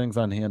have some things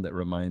on hand that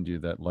remind you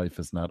that life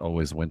is not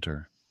always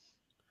winter.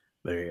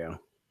 There you go.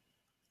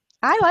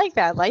 I like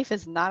that. Life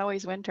is not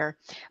always winter,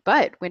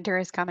 but winter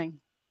is coming.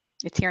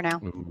 It's here now.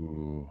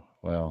 Ooh,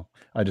 well,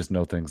 I just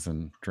know things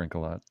and drink a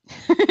lot.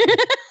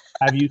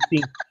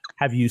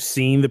 Have you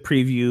seen the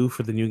preview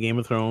for the new Game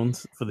of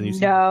Thrones for the new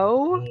season?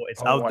 No. Oh,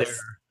 it's out there.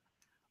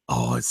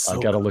 Oh, it's so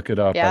I gotta look it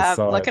up. Yeah,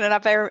 I'm looking it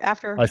up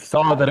after. I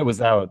saw that it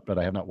was out, but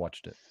I have not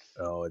watched it.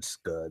 Oh, it's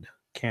good.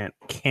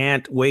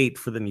 Can't wait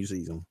for the new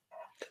season.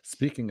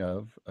 Speaking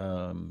of,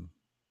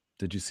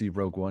 did you see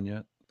Rogue One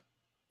yet?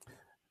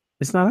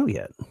 It's not out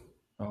yet.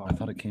 Oh, I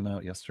thought it came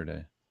out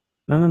yesterday.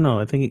 No.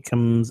 I think it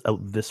comes out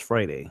this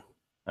Friday.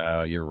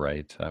 Oh, you're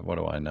right. What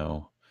do I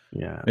know?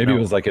 Yeah. Maybe it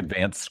was like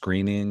advanced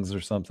screenings or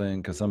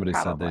something, because somebody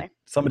Probably. said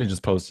somebody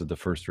just posted the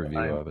first review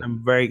of it.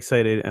 I'm very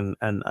excited,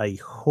 and I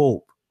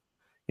hope,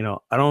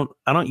 I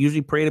don't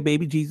usually pray to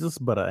baby Jesus,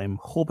 but I'm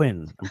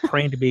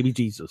praying to baby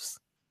Jesus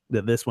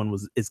that this one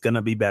is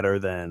gonna be better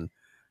than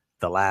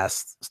the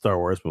last Star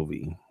Wars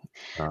movie.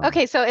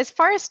 Okay, so as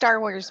far as Star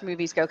Wars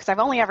movies go, because I've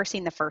only ever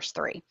seen the first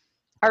 3,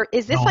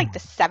 is this like the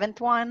 7th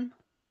one?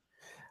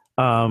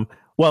 Well,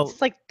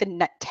 it's like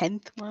the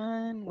 10th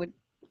one.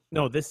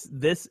 No, this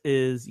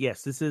is the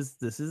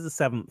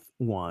 7th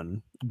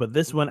one, but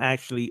this one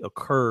actually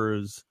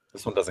occurs.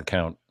 This one doesn't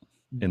count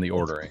in the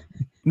ordering.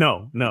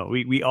 No,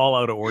 we all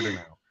out of order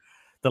now.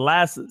 The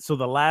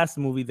last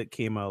movie that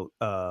came out,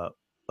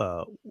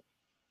 what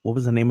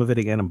was the name of it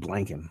again? I'm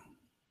blanking.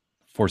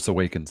 Force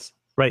Awakens.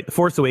 Right, The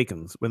Force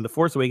Awakens. When The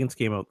Force Awakens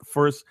came out,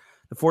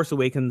 The Force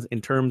Awakens, in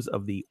terms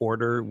of the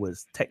order,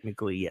 was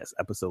technically, yes,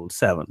 episode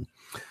 7.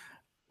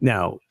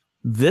 Now,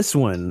 this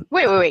one...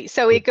 Wait.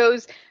 So it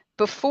goes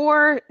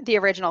before the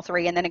original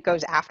 3, and then it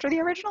goes after the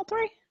original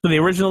 3? So the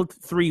original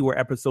 3 were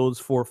episodes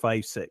 4,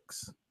 5,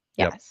 6.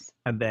 Yes.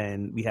 And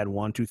then we had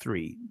 1, 2,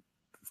 3.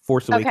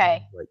 Force Awakens,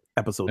 Okay. like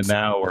episode. And 6.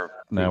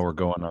 now we're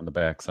going on the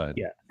backside.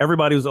 Yeah,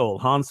 everybody was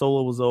old. Han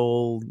Solo was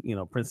old.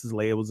 Princess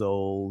Leia was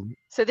old.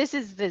 So this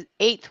is the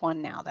 8th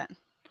one now then.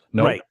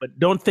 No, Right, but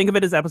don't think of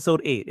it as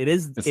episode 8. It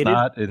is. It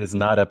is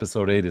not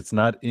episode 8. It's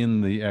not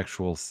in the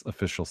actual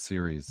official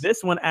series.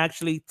 This one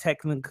actually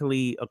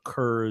technically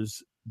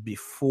occurs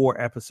before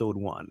episode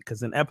 1,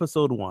 because in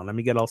episode 1, let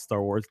me get all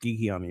Star Wars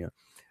geeky on you.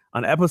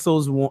 In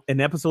episode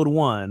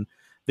 1,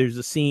 there's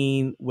a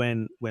scene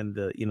when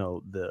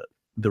the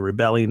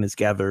rebellion is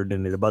gathered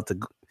and they're about to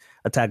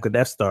attack the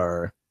Death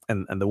Star,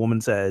 and the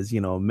woman says,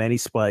 many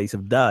spies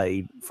have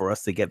died for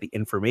us to get the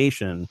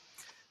information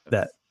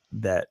that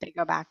They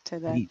go back to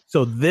the.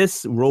 So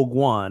this Rogue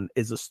One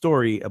is a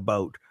story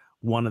about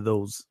one of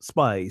those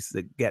spies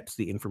that gets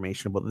the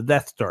information about the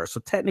Death Star. So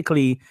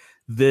technically,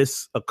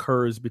 this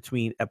occurs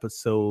between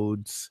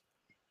episodes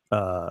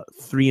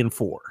 3 and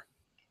 4.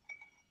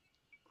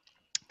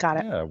 Got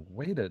it. Yeah,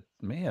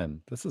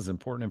 man, this is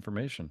important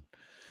information.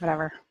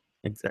 Whatever.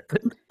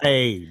 Exactly.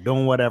 Hey,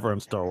 don't whatever on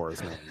Star Wars,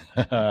 man.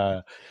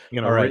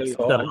 All right,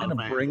 so I'm going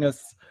to bring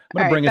us.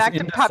 All right, back to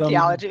into pop some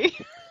theology.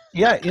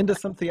 Yeah, into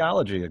some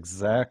theology,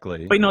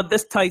 exactly. But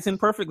this ties in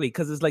perfectly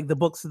because it's like the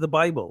books of the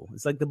Bible.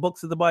 It's like the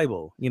books of the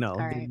Bible.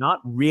 They're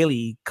not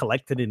really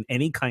collected in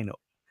any kind of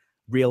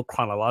real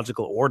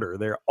chronological order.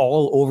 They're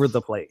all over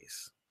the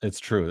place.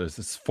 It's true. There's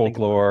this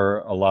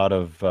folklore, a lot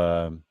of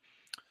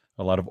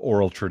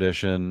oral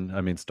tradition. I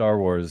mean, Star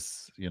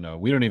Wars.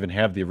 We don't even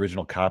have the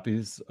original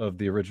copies of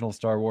the original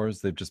Star Wars.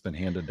 They've just been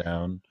handed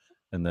down,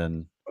 and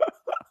then.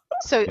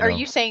 So are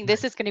you saying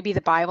this is going to be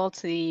the Bible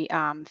to the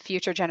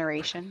future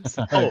generations?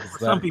 For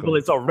some people,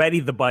 it's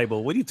already the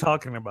Bible. What are you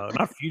talking about?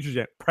 Not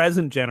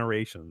present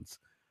generations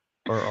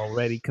are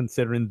already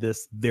considering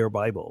this their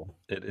Bible.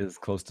 It is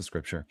close to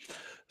Scripture.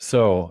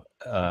 So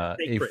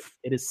it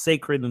is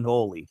sacred and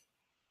holy.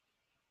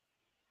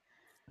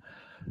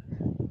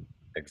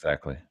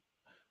 Exactly.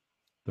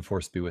 The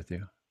Force be with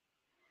you.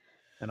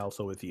 And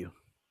also with you.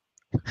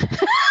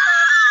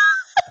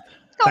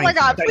 Oh my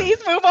God, please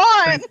move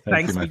on.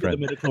 Thanks to the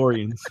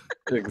midichlorians.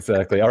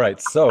 Exactly. All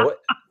right. So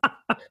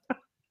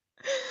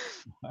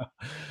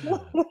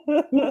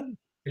a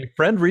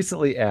friend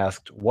recently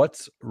asked,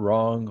 what's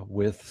wrong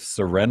with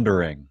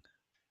surrendering?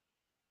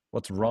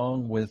 What's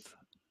wrong with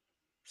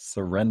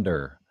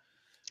surrender?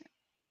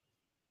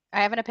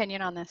 I have an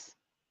opinion on this.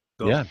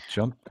 Yeah,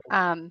 jump.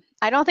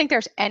 I don't think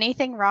there's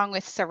anything wrong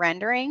with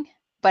surrendering,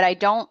 but I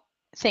don't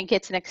think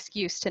it's an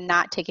excuse to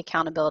not take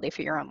accountability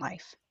for your own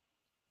life.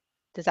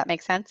 Does that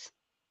make sense?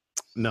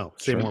 No,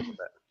 say more about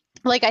that.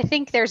 Like, I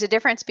think there's a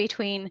difference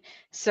between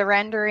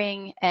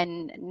surrendering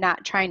and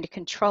not trying to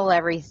control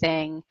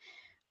everything,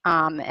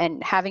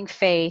 and having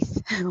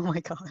faith. Oh my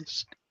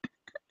gosh.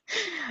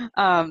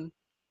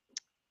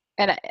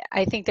 And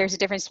I think there's a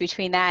difference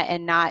between that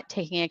and not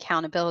taking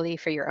accountability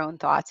for your own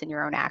thoughts and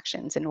your own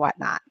actions and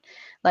whatnot.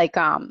 Like,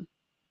 I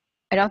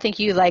don't think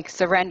you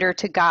surrender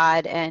to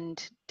God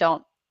and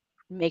don't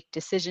make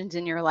decisions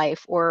in your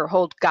life or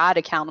hold God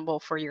accountable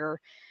for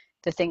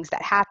the things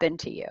that happen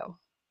to you.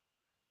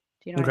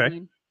 Do you know what I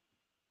mean?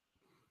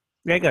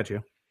 Yeah, I got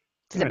you.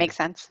 Does it make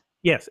sense?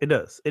 Yes, it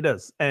does. It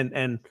does.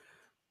 And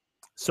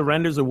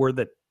surrender is a word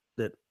that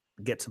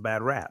gets a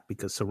bad rap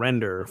because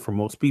surrender for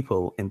most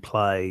people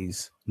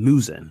implies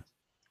losing.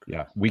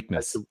 Yeah,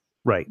 weakness.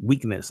 Right,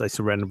 weakness. I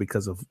surrender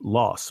because of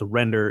loss.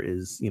 Surrender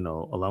is,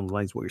 along the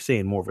lines of what you're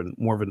saying, more of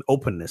an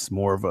openness,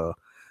 more of a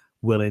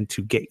willing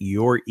to get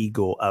your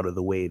ego out of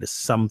the way to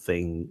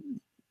something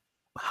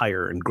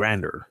higher and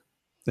grander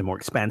and more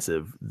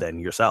expansive than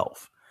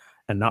yourself,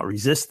 and not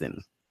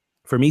resisting.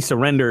 For me,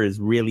 surrender is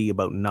really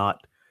about not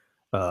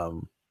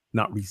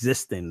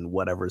resisting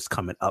whatever's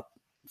coming up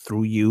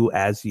through you,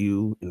 as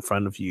you, in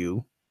front of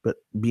you, but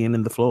being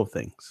in the flow of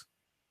things.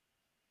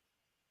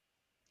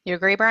 You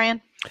agree,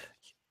 Brian?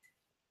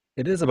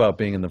 It is about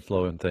being in the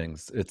flow of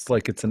things. It's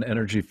like it's an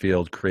energy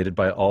field created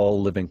by all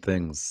living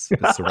things.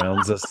 It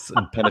surrounds us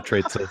and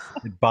penetrates us.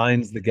 It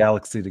binds the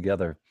galaxy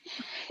together.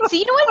 So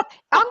you know what?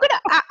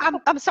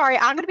 I'm sorry.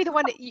 I'm gonna be the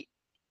one that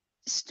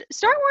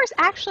Star Wars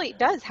actually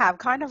does have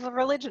kind of a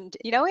religion.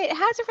 It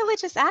has a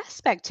religious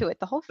aspect to it.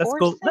 The whole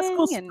Force Let's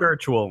go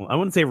spiritual. I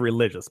wouldn't say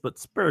religious, but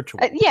spiritual.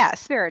 Yeah,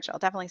 spiritual.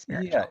 Definitely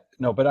spiritual. Yeah,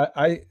 no, but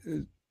I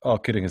all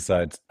kidding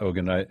aside,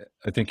 Ogun, I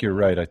think you're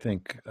right. I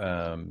think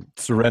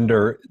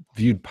surrender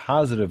viewed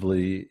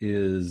positively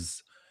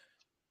is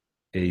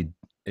an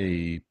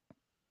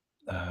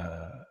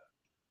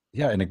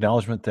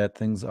acknowledgement that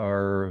things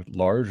are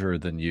larger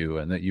than you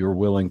and that you're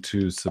willing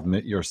to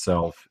submit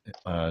yourself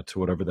to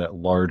whatever that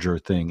larger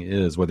thing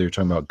is, whether you're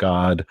talking about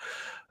God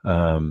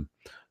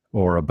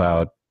or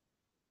about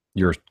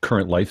your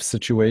current life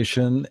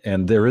situation.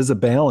 And there is a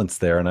balance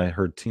there. And I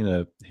heard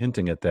Tina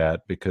hinting at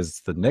that,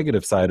 because the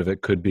negative side of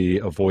it could be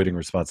avoiding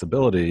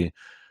responsibility.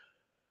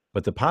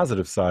 But the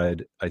positive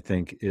side, I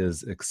think,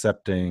 is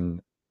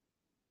accepting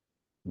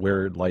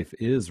where life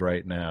is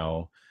right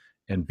now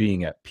and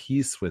being at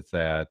peace with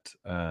that.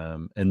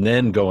 And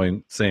then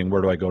saying,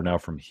 where do I go now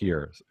from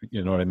here?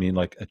 You know what I mean?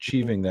 Like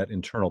achieving that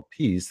internal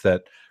peace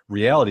that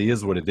reality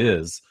is what it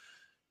is.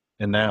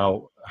 And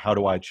now how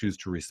do I choose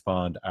to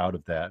respond out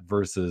of that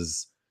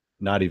versus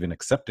not even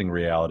accepting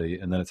reality?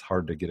 And then it's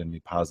hard to get any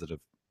positive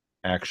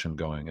action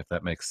going, if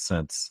that makes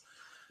sense.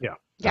 Yeah.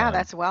 Yeah,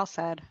 that's well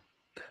said.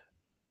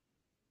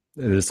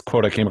 This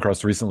quote I came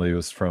across recently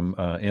was from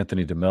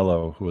Anthony de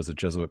Mello, who was a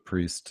Jesuit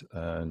priest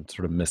and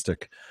sort of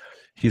mystic.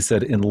 He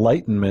said,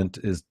 enlightenment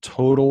is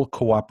total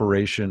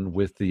cooperation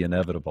with the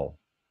inevitable.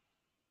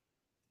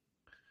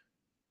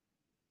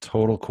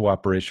 Total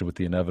cooperation with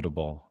the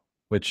inevitable,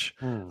 which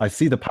I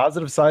see the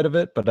positive side of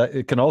it, but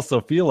it can also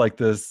feel like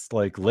this,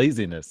 like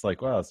laziness,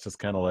 like, wow, it's just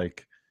kind of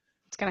like,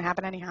 it's going to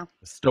happen anyhow.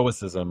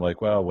 Stoicism,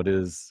 like, well, what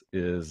is,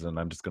 and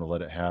I'm just going to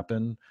let it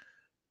happen.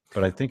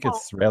 But I think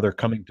it's rather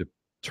coming to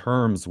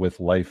terms with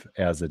life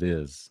as it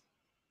is.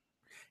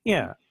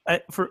 Yeah.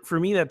 For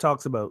me,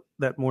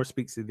 that more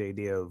speaks to the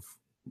idea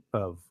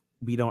of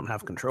we don't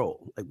have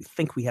control. Like, we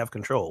think we have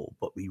control,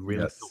 but we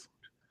really don't.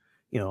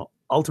 You know,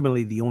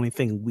 ultimately, the only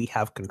thing we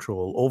have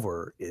control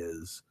over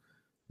is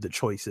the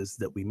choices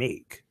that we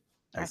make.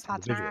 Our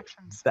thoughts and our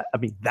actions.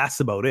 That's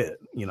about it.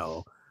 You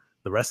know,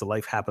 the rest of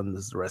life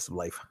happens. The rest of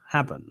life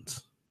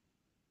happens.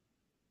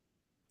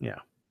 Yeah.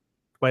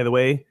 By the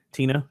way,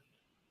 Tina,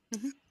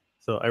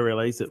 so I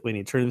realized that when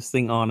you turn this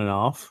thing on and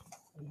off,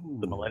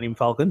 the Millennium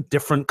Falcon,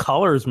 different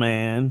colors,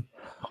 man.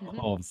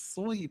 Oh,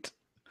 sweet.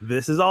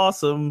 This is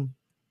awesome.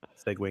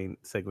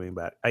 Segueing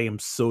back. I am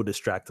so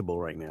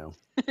distractible right now.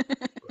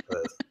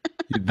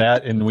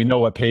 That, and we know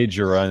what page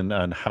you're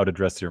on How to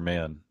Dress Your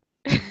Man.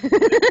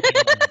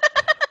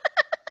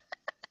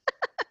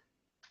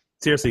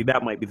 Seriously,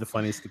 that might be the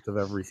funniest gift I've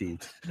ever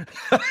received.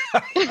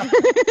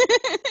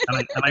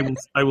 and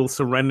I will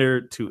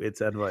surrender to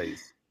its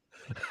advice.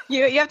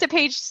 You have to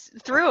page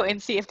through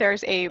and see if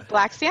there's a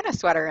black Santa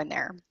sweater in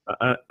there.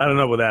 I don't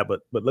know about that,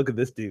 but look at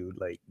this dude.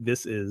 Like,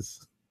 this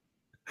is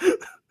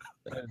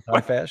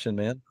high fashion,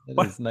 man.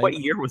 What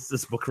year was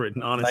this book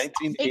written? Honestly,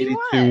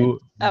 1982.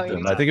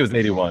 I think it was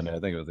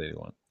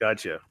 81.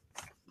 Gotcha.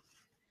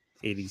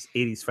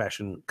 80s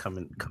fashion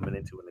coming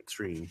into an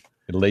extreme.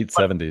 Late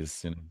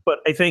 70s, you know. But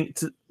I think,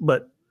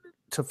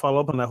 to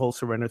follow up on that whole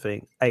surrender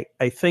thing,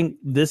 I think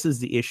this is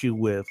the issue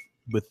with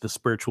the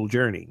spiritual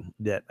journey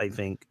that I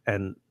think,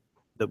 and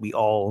that we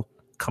all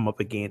come up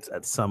against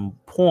at some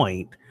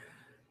point.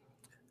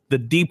 The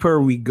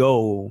deeper we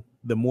go,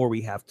 the more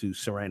we have to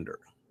surrender.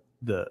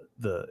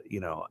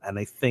 And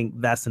I think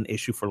that's an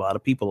issue for a lot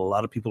of people. A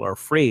lot of people are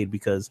afraid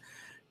because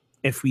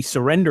if we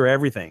surrender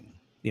everything,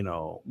 you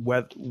know,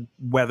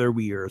 whether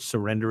we are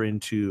surrendering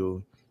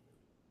to,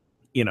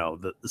 you know,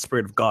 the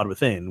Spirit of God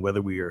within,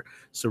 whether we are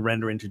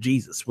surrendering to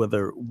Jesus,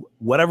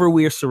 whatever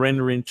we are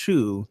surrendering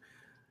to,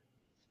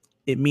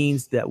 it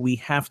means that we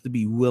have to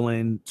be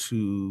willing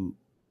to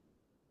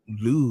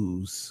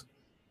lose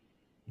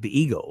the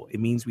ego. It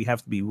means we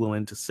have to be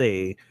willing to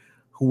say,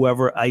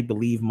 whoever I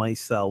believe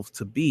myself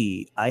to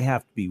be, I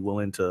have to be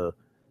willing to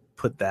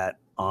put that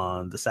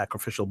on the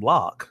sacrificial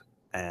block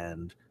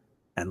and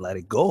let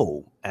it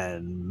go.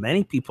 And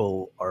many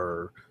people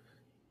are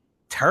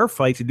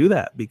terrified to do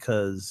that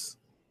because,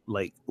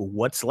 like,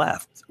 what's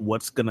left?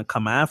 What's going to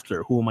come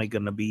after? Who am I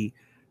going to be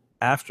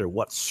after?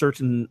 What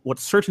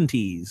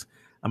certainties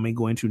am I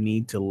going to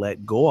need to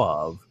let go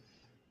of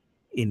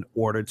in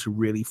order to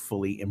really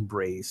fully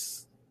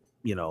embrace,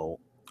 you know,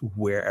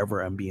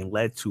 wherever I'm being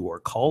led to or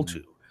called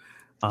to?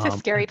 It's a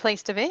scary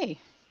place to be.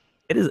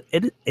 It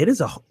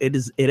is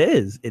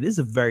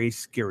a very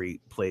scary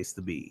place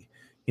to be.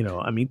 You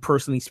know, I mean,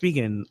 personally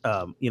speaking,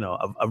 you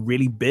know, I've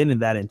really been in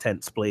that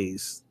intense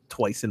place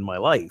twice in my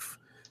life.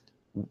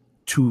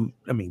 Two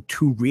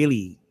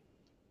really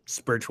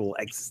spiritual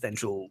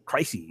existential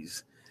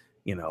crises,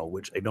 you know,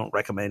 which I don't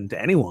recommend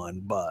to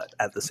anyone, but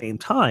at the same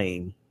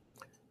time,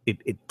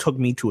 it took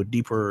me to a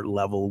deeper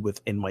level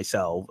within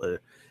myself, a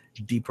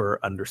deeper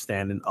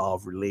understanding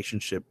of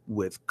relationship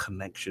with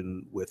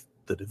connection with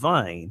the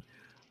divine.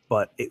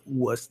 But it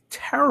was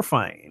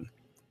terrifying,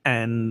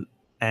 and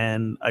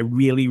I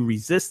really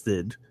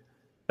resisted.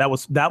 That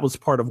was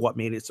part of what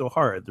made it so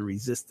hard, the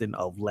resisting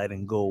of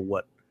letting go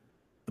what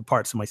the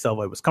parts of myself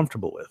I was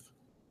comfortable with.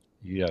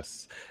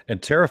 Yes.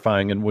 And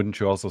terrifying, and wouldn't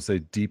you also say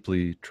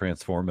deeply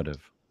transformative?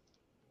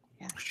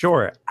 Yeah.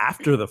 Sure,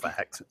 after the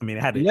fact. I mean,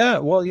 it had to. Yeah,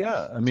 well,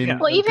 yeah. I mean,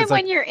 well, even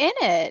when you're in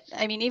it,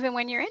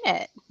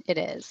 it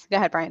is. Go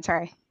ahead, Brian.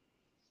 Sorry.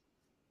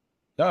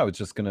 No, I was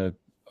just going to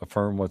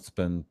affirm what's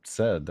been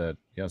said, that,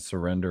 yeah,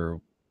 surrender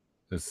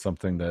is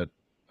something that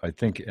I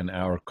think in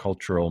our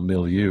cultural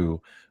milieu,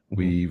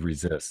 we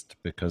resist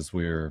because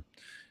we're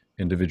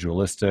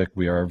individualistic.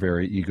 We are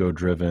very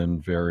ego-driven,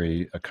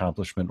 very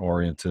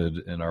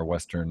accomplishment-oriented in our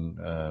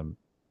Western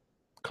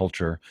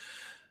culture.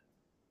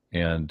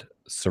 And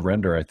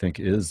surrender, I think,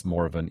 is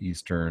more of an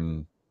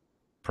Eastern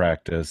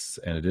practice,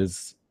 and it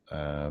is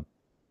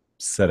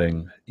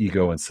setting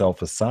ego and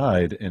self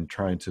aside and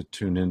trying to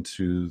tune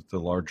into the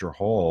larger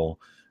whole.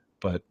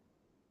 But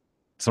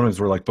sometimes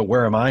we're like, but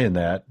where am I in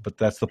that? But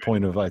that's the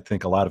point of, I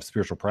think, a lot of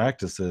spiritual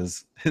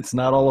practices. It's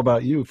not all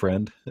about you,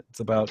 friend. It's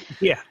about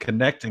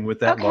connecting with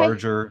that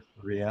larger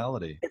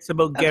reality. It's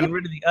about getting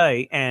rid of the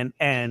I,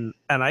 and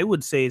I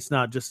would say it's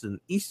not just an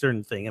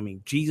Eastern thing. I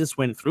mean, Jesus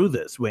went through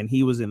this when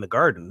he was in the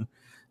garden,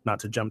 not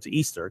to jump to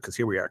Easter, because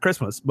here we are at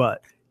Christmas,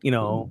 but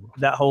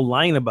that whole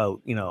line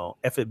about,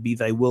 if it be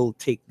thy will,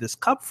 take this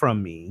cup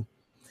from me.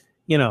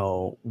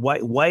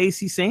 Why is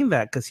he saying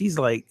that? Because he's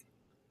like,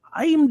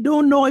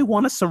 don't know I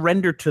want to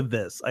surrender to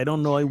this. I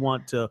don't know I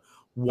want to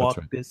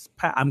walk this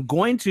path. I'm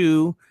going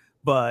to,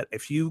 but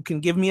if you can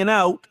give me an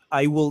out,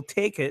 I will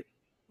take it.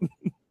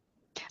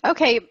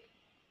 Okay.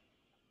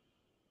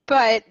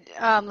 But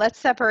let's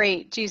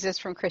separate Jesus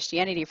from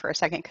Christianity for a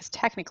second, because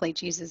technically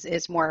Jesus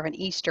is more of an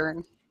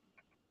Eastern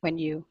when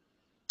you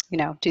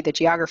do the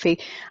geography.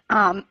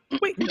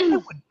 Wait,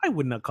 I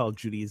would not call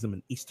Judaism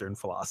an Eastern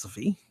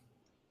philosophy.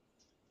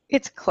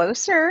 It's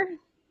closer.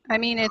 I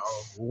mean,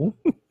 it's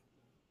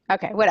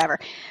okay, whatever.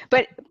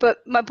 But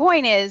my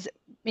point is,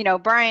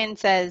 Brian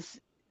says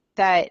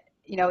that,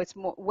 it's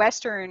more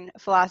Western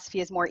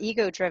philosophy is more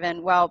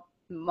ego-driven. Well,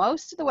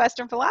 most of the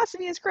Western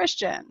philosophy is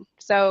Christian.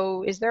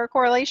 So is there a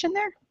correlation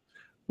there?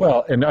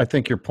 Well, and I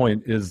think your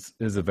point is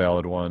a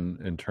valid one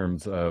in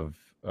terms of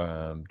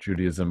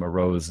Judaism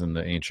arose in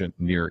the ancient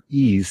Near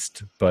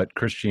East, but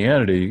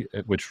Christianity,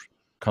 which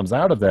comes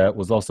out of that,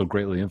 was also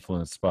greatly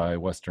influenced by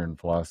Western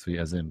philosophy,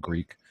 as in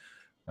Greek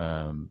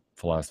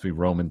philosophy,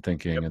 Roman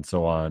thinking, and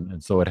so on.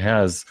 And so it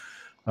has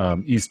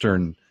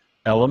Eastern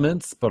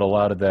elements, but a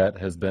lot of that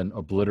has been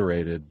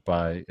obliterated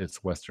by its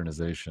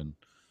Westernization.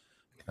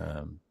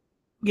 I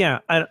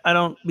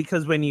don't,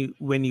 because when you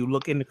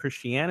look into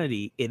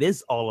Christianity, it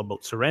is all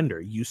about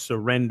surrender. You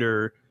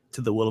surrender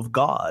to the will of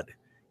God.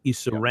 You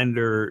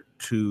surrender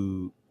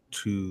to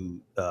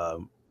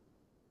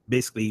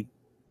basically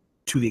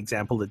to the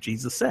example that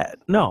Jesus said.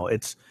 No,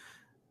 it's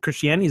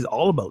Christianity is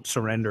all about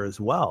surrender as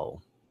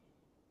well.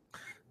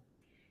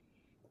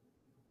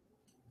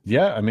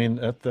 Yeah, I mean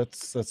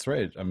that's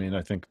right. I mean,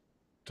 I think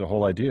the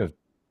whole idea of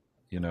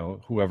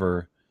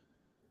whoever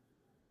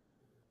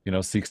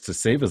seeks to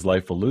save his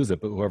life will lose it,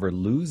 but whoever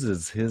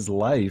loses his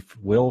life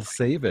will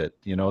save it.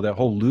 That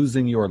whole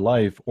losing your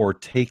life or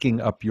taking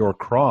up your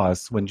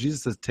cross. When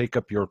Jesus says take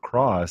up your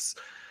cross,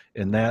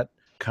 in that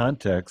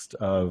context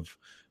of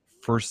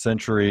first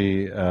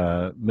century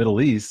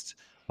Middle East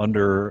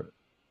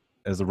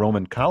as a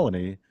Roman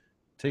colony,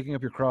 taking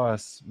up your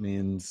cross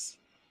means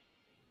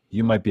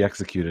you might be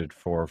executed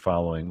for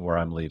following where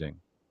I'm leading.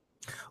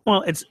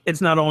 Well,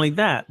 it's not only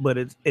that, but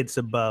it's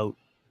about,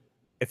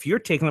 if you're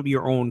taking up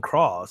your own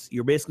cross,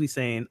 you're basically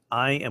saying,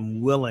 I am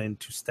willing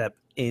to step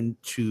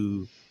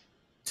into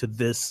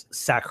this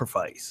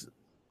sacrifice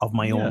of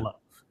my own life.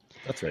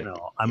 That's right.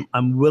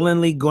 I'm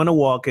willingly going to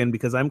walk in,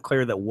 because I'm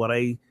clear that what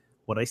I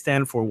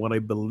stand for, what I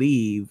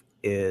believe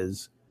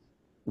is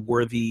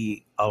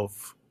worthy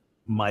of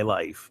my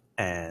life,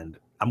 and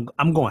I'm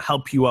going to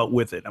help you out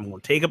with it. I'm going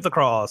to take up the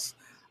cross.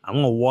 I'm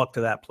going to walk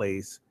to that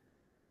place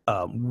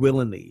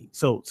willingly.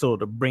 So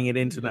to bring it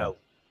into now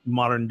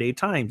modern day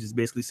times is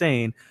basically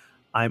saying,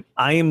 I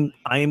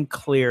am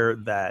clear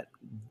that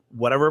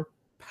whatever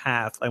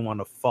path I want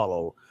to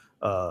follow,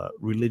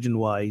 religion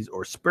wise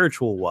or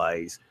spiritual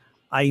wise,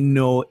 I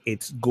know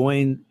it's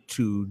going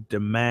to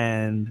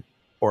demand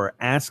or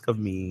ask of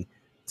me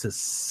to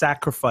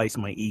sacrifice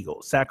my ego,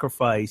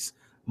 sacrificing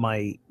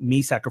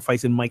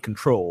my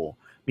control,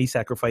 me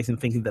sacrificing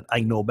thinking that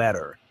I know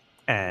better.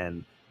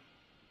 And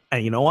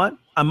you know what?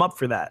 I'm up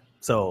for that.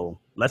 So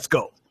let's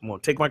go. I'm going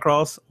to take my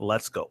cross.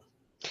 Let's go.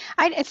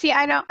 I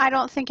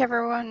don't think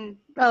everyone,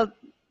 well,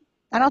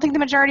 I don't think the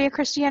majority of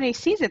Christianity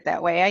sees it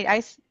that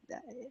way.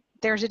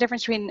 There's a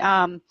difference between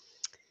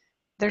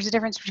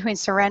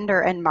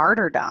surrender and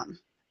martyrdom.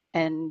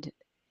 And,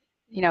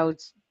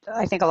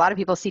 I think a lot of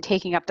people see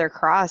taking up their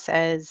cross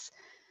as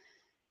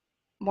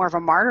more of a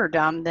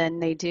martyrdom than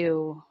they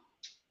do,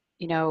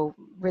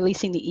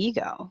 releasing the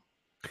ego.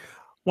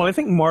 Well, I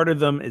think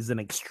martyrdom is an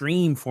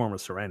extreme form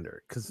of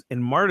surrender, because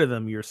in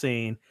martyrdom, you're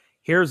saying,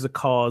 here's the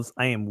cause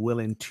I am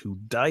willing to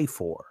die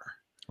for.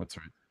 That's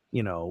right.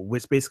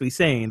 Which basically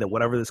saying that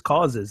whatever this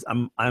cause is,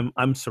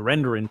 I'm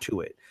surrendering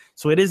to it.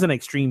 So it is an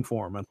extreme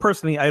form. And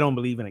personally, I don't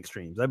believe in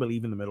extremes. I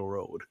believe in the middle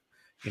road.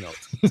 To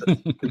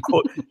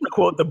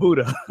quote the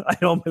Buddha, I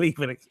don't believe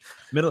in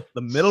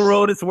the middle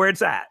road is where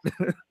it's at.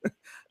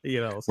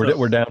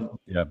 We're down.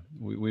 Yeah,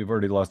 we've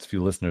already lost a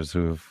few listeners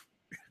who've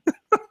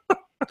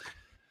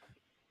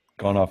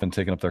gone off and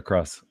taken up their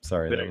cross.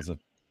 Sorry, that was a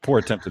poor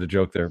attempt at a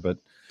joke there, but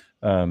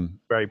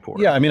very poor.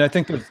 Yeah, I mean, I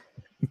think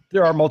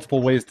there are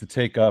multiple ways to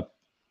take up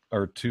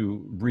or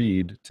to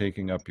read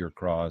taking up your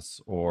cross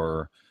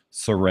or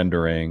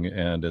surrendering.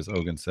 And as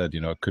Ogun said,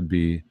 it could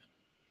be,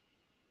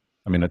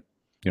 I mean,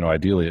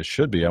 ideally it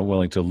should be, I'm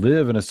willing to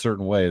live in a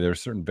certain way. There are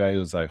certain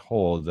values I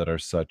hold that are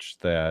such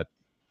that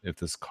if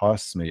this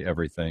costs me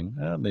everything,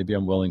 maybe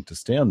I'm willing to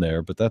stand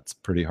there, but that's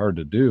pretty hard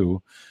to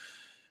do.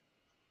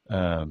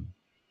 And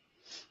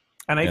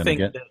I think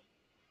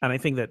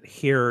that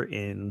here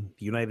in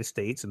the United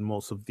States and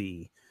most of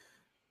the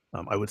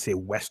I would say,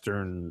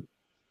 Western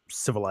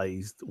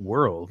civilized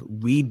world,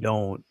 we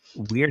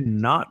are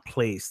not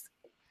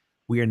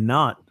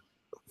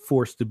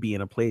forced to be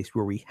in a place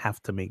where we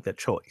have to make that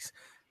choice.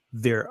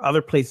 There are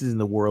other places in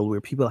the world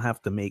where people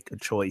have to make a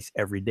choice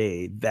every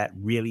day that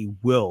really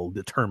will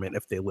determine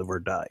if they live or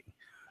die.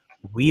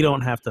 We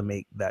don't have to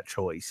make that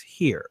choice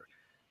here.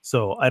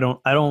 So I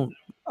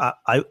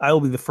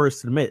will be the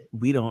first to admit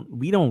we don't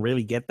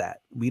really get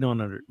that. We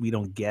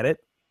don't get it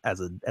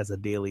as a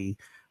daily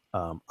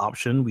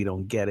option. We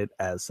don't get it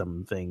as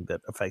something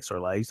that affects our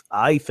lives.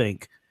 I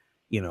think,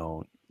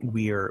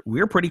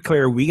 we're pretty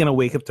clear. We're gonna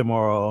wake up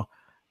tomorrow,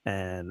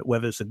 and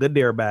whether it's a good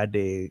day or a bad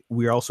day,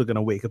 we're also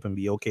gonna wake up and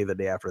be okay the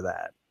day after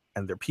that.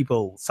 And there are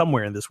people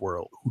somewhere in this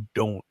world who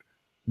don't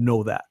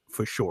know that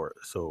for sure.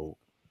 So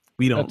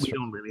we don't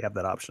really have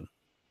that option.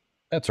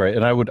 That's right.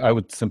 And I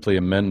would simply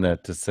amend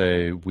that to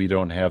say we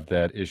don't have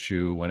that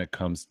issue when it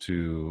comes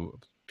to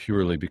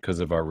purely because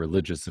of our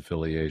religious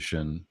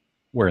affiliation,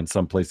 where in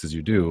some places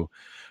you do.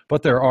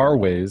 But there are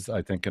ways,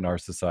 I think, in our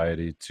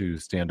society to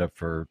stand up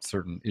for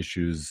certain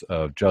issues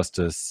of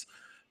justice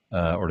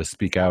or to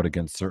speak out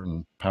against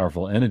certain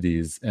powerful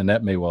entities. And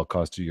that may well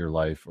cost you your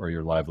life or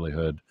your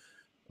livelihood,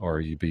 or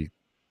you be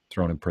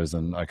thrown in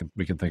prison.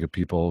 We can think of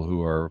people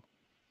who are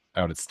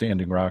out at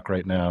Standing Rock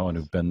right now and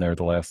who've been there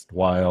the last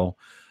while.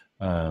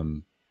 But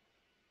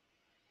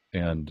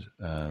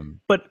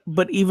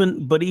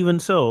even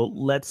so,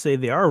 let's say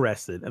they are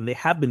arrested, and they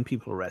have been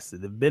people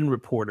arrested. There've been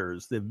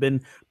reporters, there've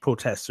been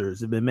protesters,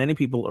 there've been many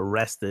people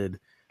arrested.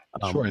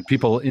 Sure, and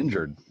people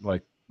injured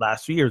like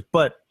last few years.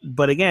 But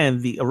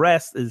again, the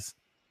arrest is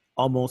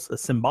almost a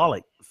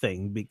symbolic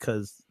thing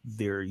because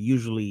they're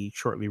usually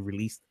shortly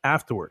released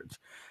afterwards.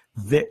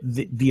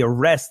 The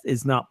arrest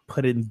is not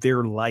putting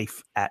their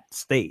life at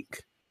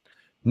stake.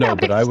 No,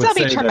 but I would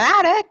say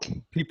traumatic.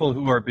 That people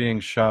who are being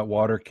shot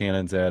water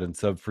cannons at in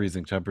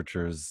sub-freezing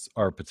temperatures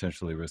are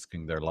potentially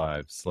risking their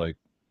lives.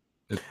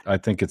 I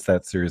think it's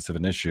that serious of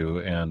an issue,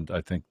 and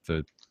I think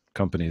the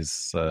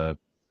companies,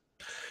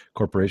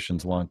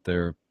 corporations want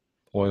their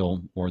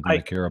oil more than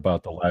they care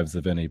about the lives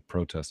of any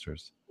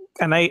protesters.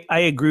 And I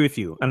agree with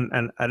you,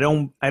 and I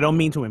don't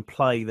mean to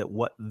imply that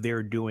what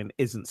they're doing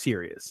isn't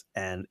serious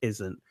and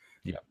isn't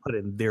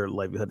putting their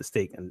livelihood at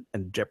stake and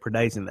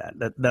jeopardizing that.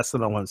 That's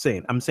not what I'm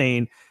saying. I'm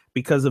saying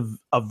because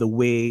of the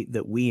way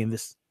that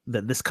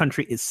this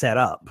country is set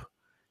up,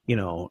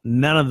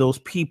 none of those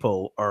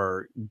people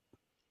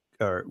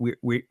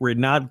we're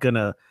not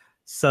gonna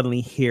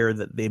suddenly hear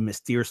that they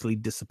mysteriously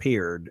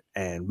disappeared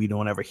and we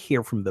don't ever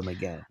hear from them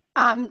again.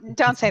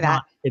 Don't say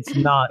that. It's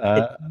not.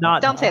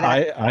 Don't say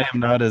that. I am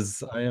not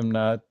as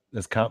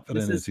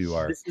confident as you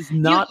are. This is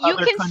not.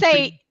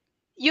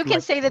 You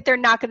can say that they're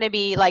not going to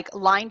be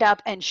lined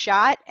up and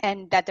shot,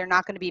 and that they're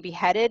not going to be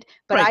beheaded.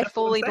 But I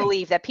fully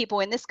believe that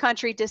people in this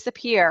country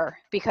disappear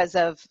because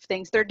of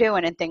things they're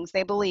doing and things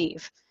they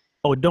believe.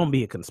 Oh, don't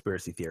be a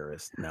conspiracy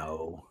theorist.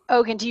 No.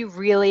 Ogun, do you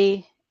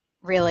really,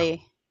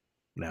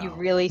 No. you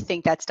really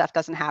think that stuff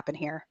doesn't happen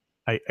here?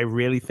 I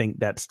really think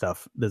that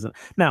stuff doesn't.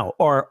 Now,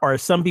 are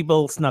some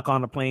people snuck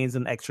on the planes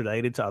and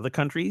extradited to other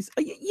countries?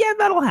 Yeah,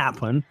 that'll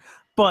happen.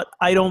 But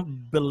I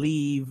don't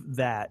believe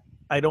that.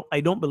 I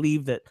don't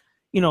believe that.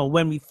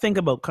 When we think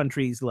about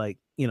countries like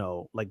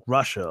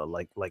Russia,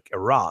 like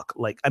Iraq,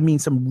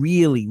 some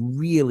really,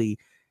 really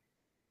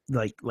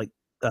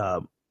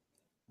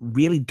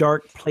really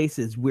dark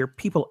places where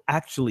people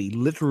actually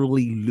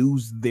literally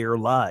lose their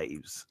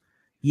lives.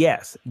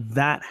 Yes,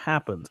 that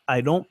happens.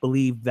 I don't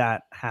believe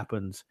that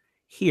happens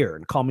here.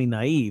 And call me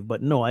naive,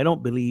 but no, I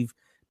don't believe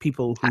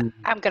people who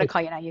I'm going to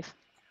call you naive.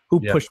 Who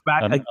push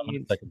back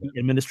against the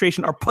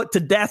administration are put to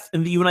death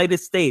in the United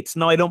States.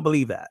 No, I don't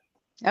believe that.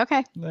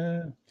 Okay.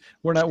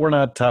 We're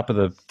not top of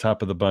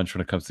the bunch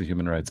when it comes to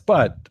human rights,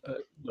 but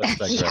let's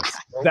digress.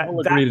 That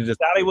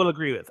I will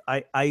agree with.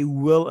 I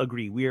will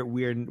agree.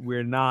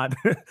 We're not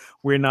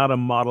we're not a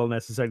model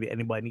necessarily that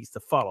anybody needs to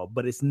follow,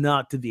 but it's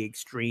not to the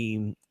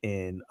extreme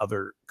in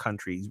other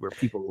countries where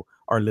people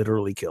are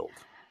literally killed.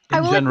 I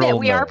will admit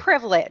we are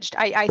privileged.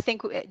 I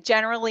think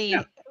generally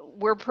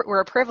we're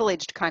a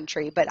privileged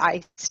country, but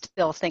I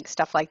still think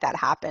stuff like that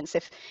happens.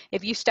 If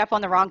you step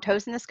on the wrong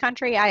toes in this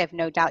country, I have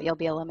no doubt you'll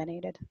be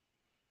eliminated.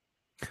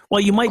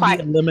 Well, you might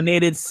be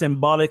eliminated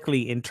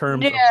symbolically in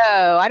terms of...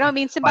 No, I don't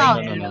mean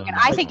symbolically. No.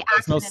 I think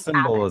there's no accidents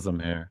symbolism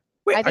happen. here.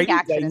 Wait, I think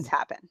accidents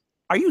happen.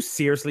 Are you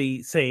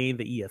seriously saying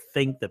that you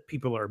think that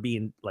people are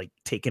being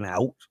taken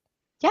out?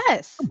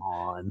 Yes. Come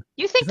on.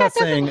 You think She's that not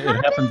saying doesn't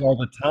happen? it happens all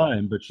the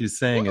time, but she's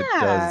saying it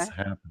does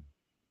happen.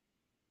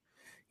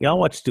 Y'all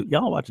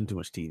watching too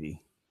much TV.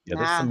 Yeah,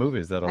 there's some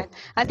movies that'll...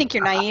 I think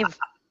you're naive.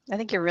 I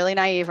think you're really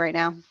naive right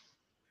now.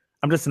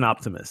 I'm just an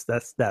optimist.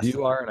 That's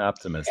You are an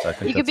optimist. I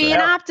think you could be an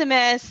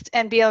optimist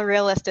and be a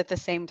realist at the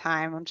same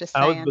time. I'm just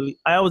saying.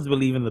 I always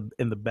believe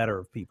in the better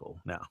of people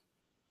now.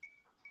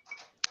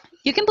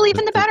 You can believe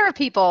in the better of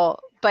people,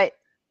 but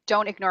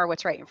don't ignore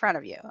what's right in front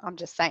of you. I'm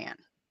just saying.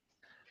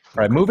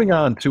 All right, moving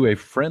on to a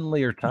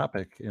friendlier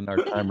topic in our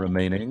time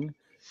remaining.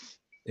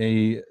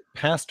 A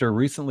pastor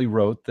recently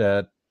wrote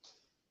that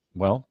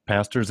Well,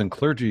 pastors and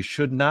clergy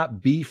should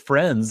not be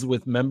friends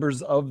with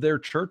members of their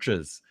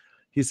churches.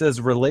 He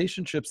says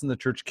relationships in the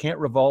church can't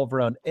revolve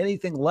around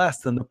anything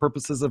less than the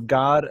purposes of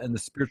God and the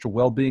spiritual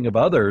well-being of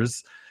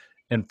others,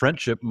 and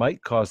friendship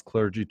might cause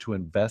clergy to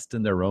invest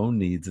in their own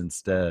needs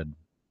instead.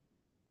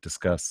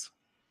 Discuss.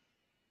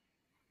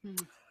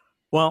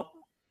 Well,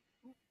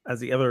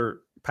 as the other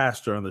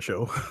pastor on the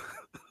show,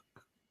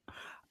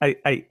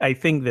 I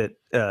think that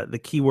the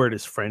key word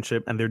is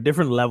friendship, and there are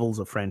different levels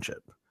of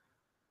friendship.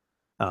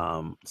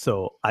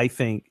 So I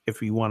think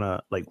if we want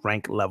to like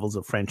rank levels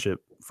of friendship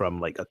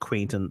from like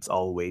acquaintance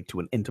all the way to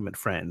an intimate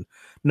friend,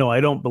 no, I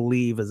don't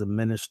believe as a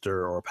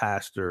minister or a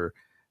pastor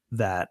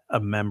that a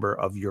member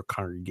of your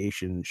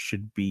congregation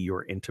should be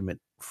your intimate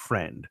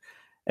friend.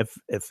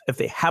 If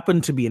they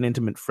happen to be an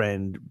intimate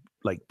friend,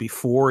 like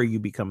before you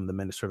become the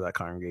minister of that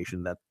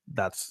congregation,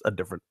 that's a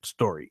different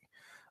story.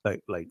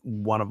 Like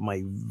one of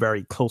my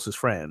very closest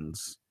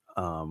friends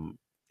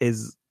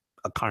is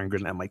a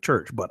congregant at my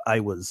church, but I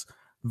was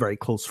very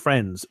close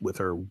friends with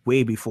her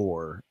way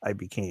before I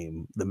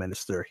became the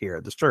minister here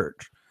at this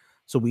church.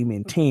 So we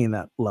maintain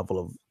that level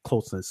of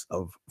closeness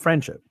of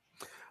friendship.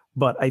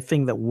 But I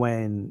think that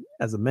when,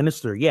 as a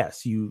minister,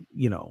 yes, you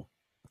know,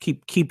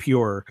 keep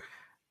your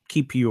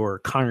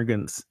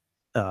congregants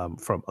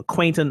from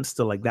acquaintance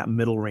to like that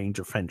middle range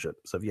of friendship.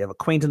 So if you have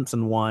acquaintance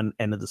in one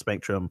end of the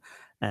spectrum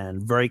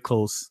and very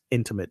close,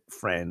 intimate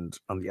friend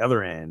on the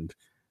other end,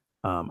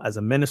 as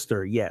a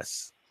minister,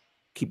 yes,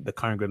 keep the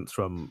congregants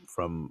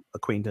from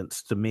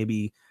acquaintance to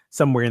maybe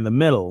somewhere in the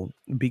middle,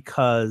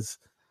 because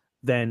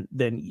then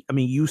I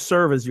mean, you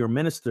serve as your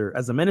minister.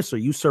 As a minister,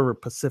 you serve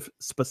a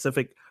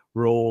specific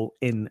role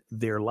in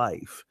their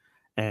life,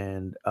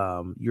 and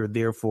you're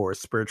there for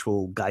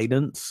spiritual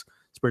guidance,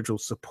 spiritual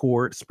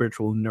support,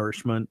 spiritual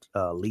nourishment,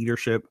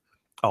 leadership,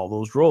 all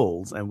those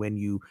roles. And when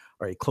you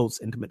are a close,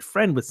 intimate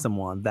friend with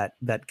someone,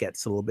 that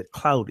gets a little bit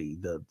cloudy.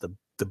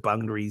 The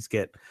boundaries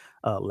get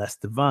less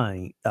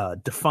defined,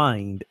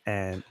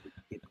 and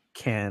it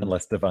can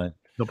less defined.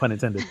 No pun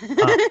intended.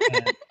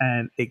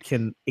 And it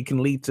can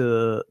lead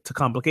to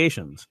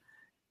complications.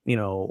 You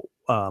know,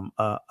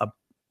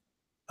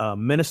 a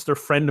minister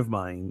friend of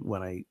mine,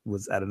 when I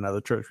was at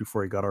another church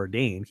before he got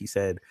ordained, he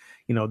said,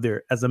 you know,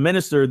 as a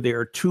minister, there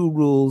are two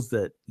rules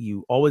that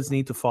you always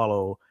need to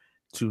follow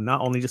to not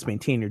only just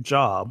maintain your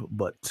job,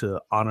 but to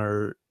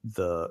honor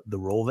the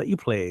role that you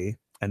play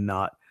and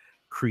not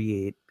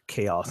create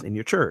chaos in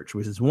your church,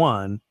 which is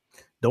one,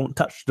 don't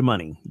touch the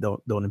money.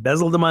 Don't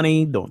embezzle the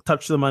money. Don't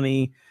touch the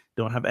money.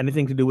 Don't have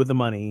anything to do with the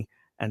money.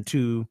 And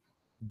two,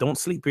 don't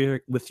sleep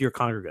with your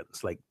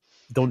congregants. Like,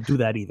 don't do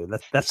that either.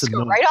 That's just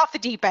go right off the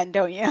deep end,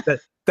 don't you?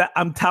 That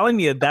I'm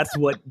telling you, that's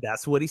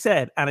what he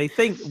said. And I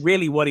think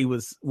really what he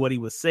was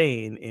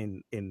saying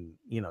in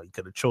you know, he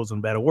could have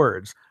chosen better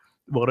words.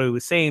 What he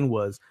was saying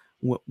was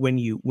when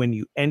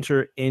you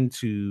enter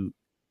into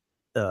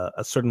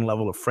a certain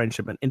level of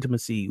friendship and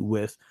intimacy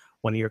with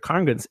one of your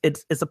congregants,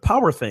 it's a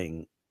power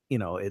thing. You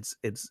know, it's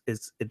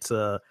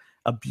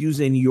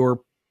abusing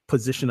your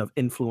position of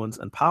influence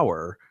and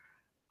power,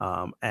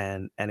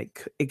 and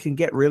it can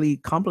get really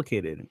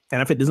complicated.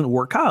 And if it doesn't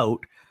work out,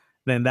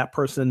 then that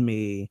person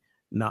may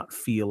not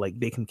feel like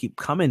they can keep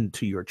coming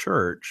to your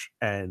church,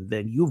 and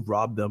then you've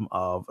robbed them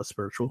of a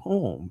spiritual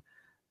home.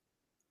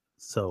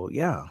 So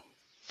yeah.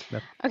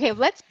 Okay,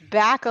 let's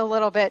back a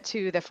little bit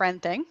to the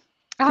friend thing.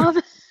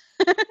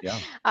 Yeah.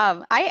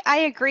 I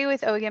agree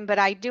with Ogun, but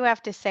I do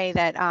have to say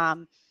that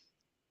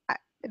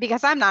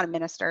because I'm not a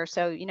minister,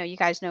 so you know, you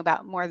guys know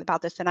more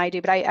about this than I do.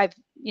 But I've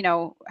you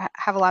know,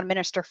 have a lot of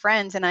minister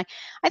friends, and I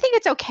think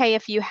it's okay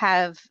if you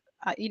have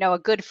you know, a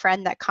good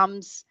friend that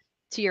comes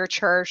to your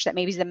church that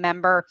maybe is a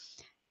member,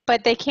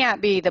 but they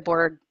can't be the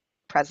board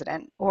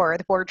president or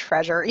the board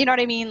treasurer. You know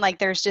what I mean? Like,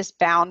 there's just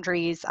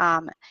boundaries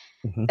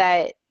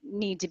that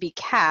need to be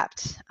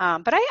kept.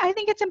 But I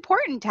think it's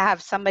important to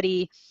have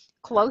somebody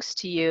close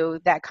to you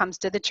that comes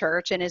to the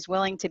church and is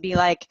willing to be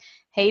like,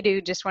 hey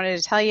dude, just wanted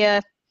to tell you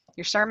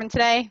your sermon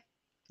today,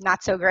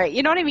 not so great.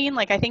 You know what I mean?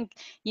 Like, I think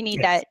you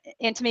need that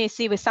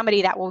intimacy with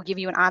somebody that will give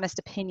you an honest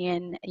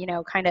opinion, you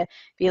know, kind of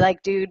be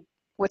like, dude,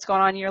 what's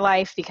going on in your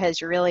life? Because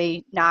you're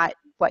really not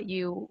what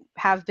you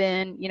have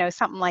been, you know,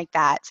 something like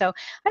that. So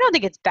I don't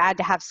think it's bad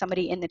to have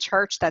somebody in the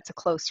church that's a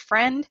close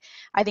friend.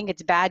 I think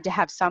it's bad to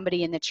have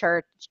somebody in the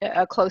church,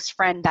 a close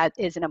friend that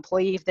is an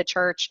employee of the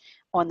church,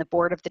 on the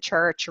board of the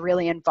church,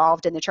 really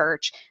involved in the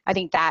church. I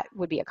think that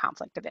would be a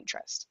conflict of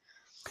interest.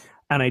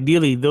 And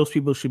ideally, those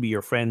people should be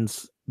your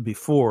friends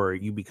before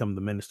you become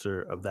the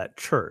minister of that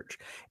church.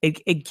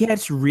 It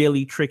gets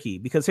really tricky,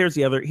 because here's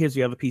the other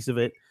piece of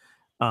it.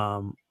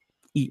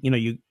 You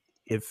know,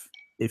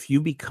 if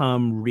you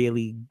become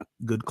really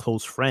good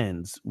close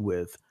friends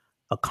with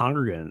a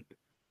congregant,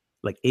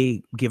 like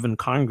a given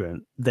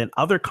congregant, then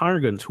other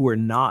congregants who are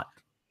not,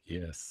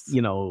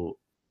 you know,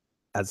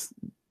 as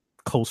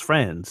close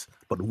friends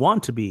but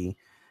want to be,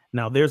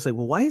 now there's like,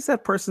 well, why is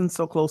that person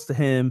so close to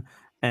him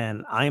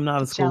and I'm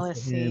not as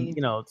close to him?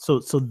 You know, so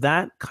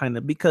that kind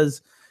of,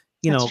 because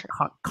You That's know,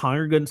 true.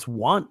 congregants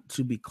want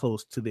to be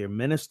close to their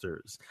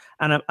ministers.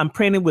 And I'm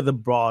painting with a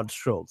broad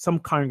stroke. Some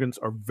congregants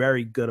are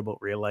very good about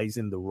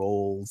realizing the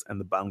roles and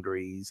the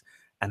boundaries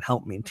and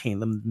help maintain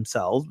them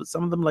themselves. But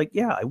some of them, like,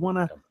 yeah, I want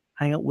to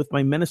hang out with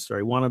my minister.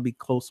 I want to be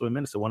close to my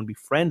minister. I want to be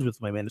friends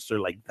with my minister.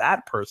 Like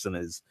that person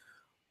is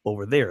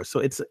over there. So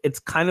it's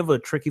kind of a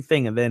tricky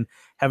thing. And then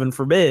heaven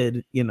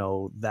forbid, you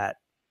know, that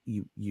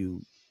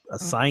you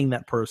assign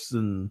that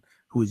person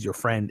who is your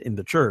friend in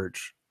the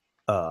church,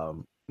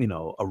 you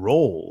know, a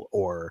role,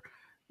 or,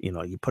 you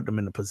know, you put them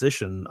in a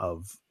position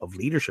of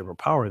leadership or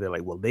power. They're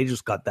like, well, they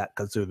just got that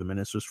because they're the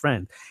minister's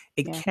friend.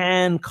 It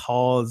can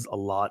cause a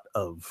lot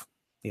of,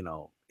 you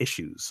know,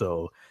 issues.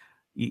 So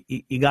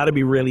you got to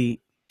be really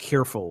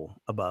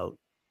careful about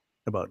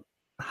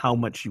how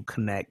much you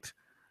connect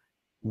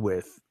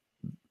with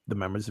the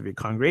members of your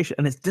congregation.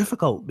 And it's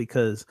difficult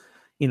because,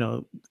 you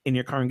know, in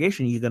your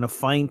congregation, you're going to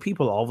find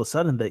people all of a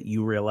sudden that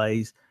you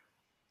realize,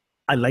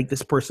 I like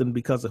this person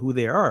because of who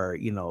they are.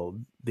 You know,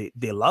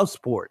 they love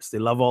sports. They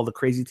love all the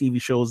crazy TV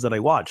shows that I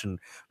watch, and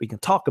we can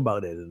talk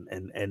about it,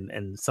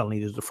 and suddenly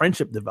there's a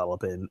friendship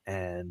developing.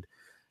 And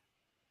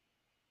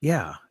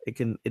yeah,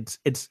 it's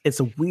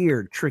a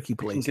weird, tricky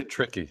place. It can get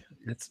tricky.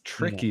 It's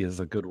tricky is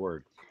a good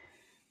word.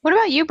 What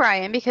about you,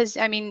 Brian? Because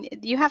I mean,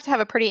 you have to have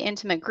a pretty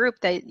intimate group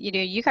that, you know,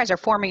 you guys are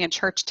forming a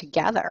church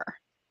together.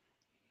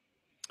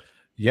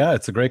 Yeah,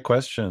 it's a great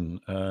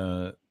question.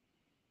 And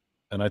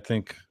I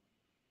think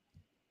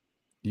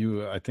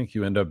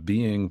you end up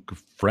being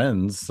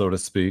friends, so to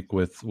speak,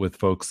 with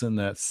folks in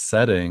that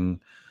setting.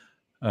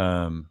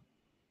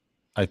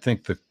 I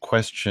think the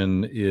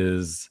question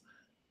is,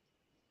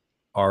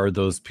 are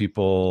those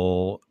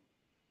people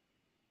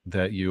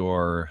that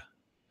you're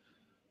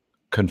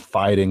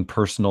confiding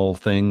personal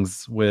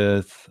things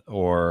with,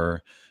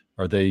 or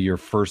are they your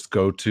first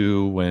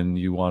go-to when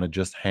you want to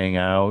just hang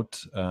out,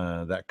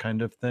 that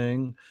kind of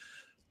thing?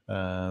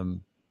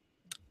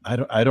 I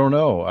don't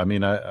know. I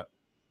mean,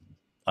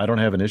 I don't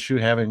have an issue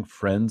having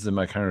friends in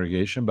my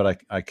congregation,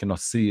 but I can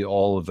see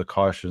all of the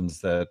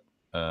cautions that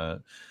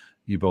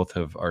you both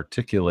have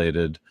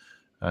articulated.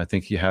 I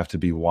think you have to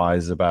be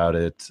wise about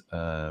it,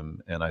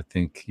 and I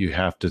think you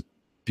have to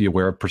be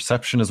aware of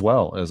perception as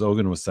well, as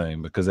Ogun was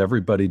saying, because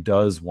everybody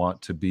does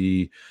want to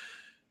be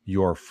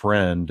your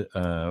friend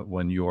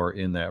when you're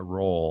in that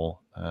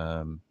role.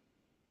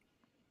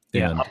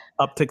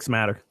 Optics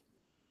matter.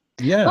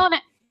 Yeah. Well,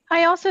 and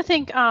I also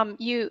think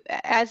you,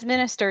 as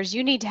ministers,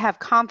 you need to have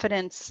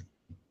confidants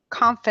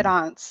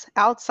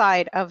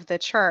outside of the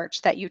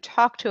church that you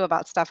talk to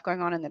about stuff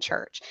going on in the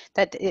church.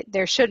 That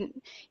there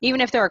shouldn't,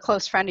 even if they're a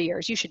close friend of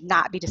yours, you should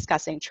not be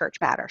discussing church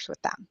matters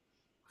with them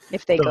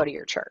if they go to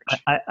your church.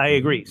 I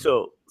agree.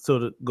 So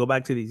to go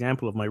back to the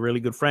example of my really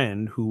good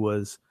friend who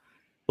I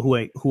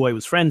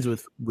was friends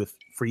with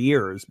for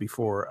years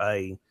before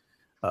I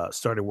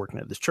started working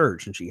at this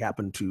church, and she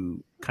happened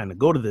to kind of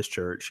go to this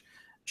church.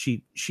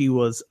 She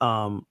was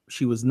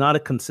not a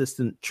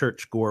consistent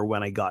church goer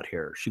when I got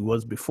here. She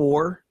was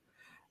before,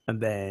 and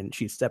then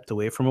she stepped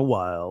away from a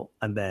while,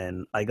 and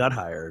then I got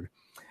hired,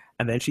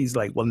 and then she's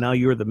like, well, now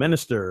you're the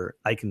minister,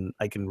 I can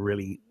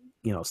really,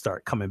 you know,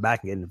 start coming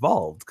back and get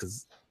involved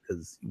because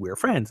we're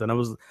friends.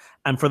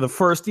 And for the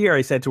first year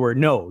I said to her,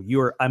 no,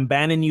 I'm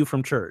banning you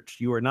from church.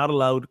 You are not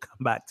allowed to come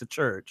back to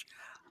church.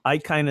 I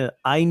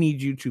need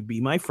you to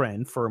be my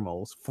friend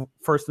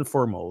first and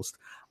foremost.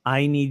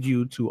 I need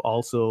you to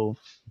also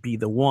be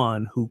the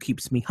one who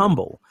keeps me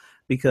humble,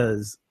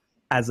 because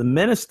as a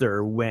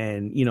minister,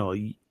 when, you know,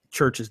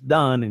 church is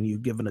done and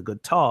you've given a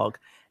good talk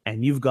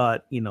and you've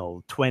got, you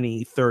know,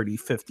 20, 30,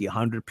 50,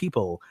 100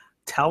 people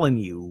telling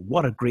you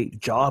what a great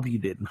job you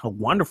did and how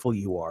wonderful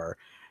you are,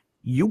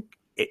 that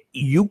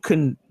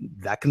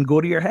can go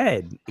to your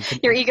head.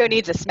 Your ego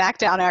needs a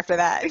smackdown after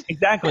that.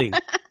 Exactly.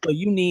 So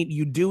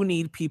you do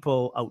need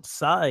people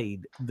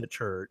outside the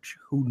church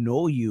who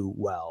know you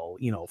well,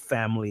 you know,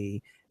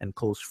 family and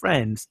close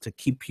friends, to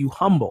keep you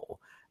humble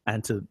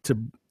and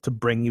to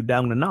bring you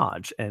down a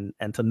notch, and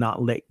to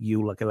not let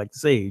you, like I like to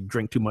say,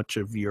 drink too much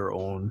of your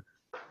own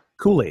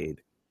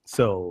Kool-Aid.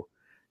 So,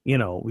 you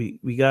know, we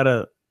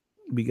gotta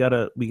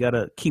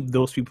keep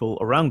those people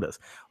around us.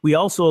 We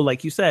also,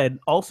 like you said,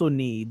 also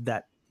need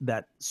that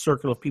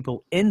circle of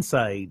people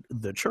inside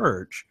the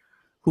church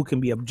who can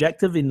be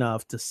objective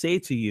enough to say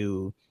to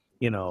you,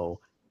 you know,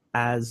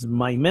 as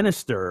my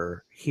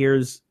minister,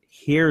 here's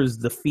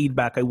the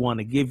feedback I want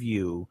to give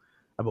you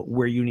about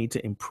where you need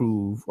to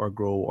improve or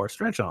grow or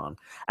stretch on.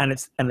 And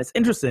it's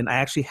interesting. I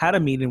actually had a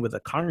meeting with a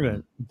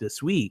congregant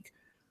this week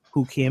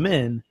who came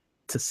in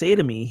to say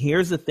to me,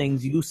 here's the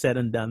things you said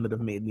and done that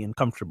have made me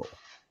uncomfortable.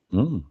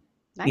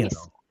 Nice. You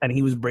know, and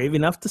he was brave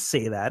enough to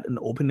say that and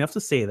open enough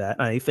to say that.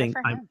 And I think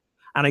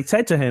and I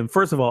said to him,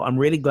 first of all, I'm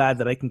really glad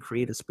that I can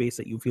create a space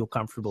that you feel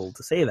comfortable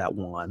to say that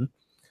one.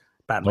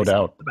 No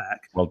doubt.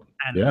 Back. Well,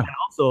 and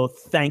also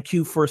thank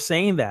you for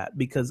saying that,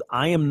 because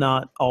I am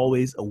not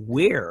always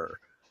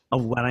aware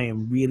of when I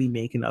am really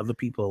making other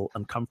people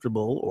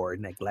uncomfortable or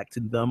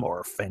neglecting them or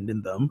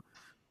offending them.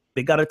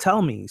 They got to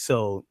tell me.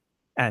 So,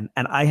 And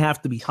I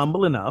have to be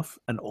humble enough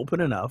and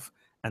open enough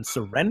and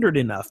surrendered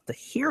enough to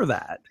hear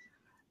that,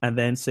 and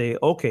then say,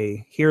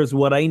 okay, here's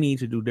what I need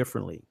to do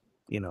differently.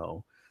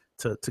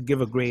 To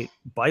give a great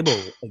Bible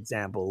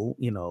example,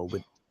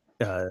 with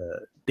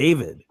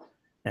David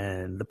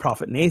and the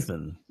prophet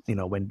Nathan.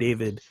 When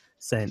David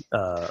sent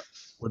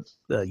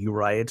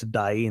Uriah to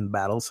die in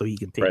battle so he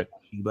could take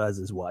Sheba as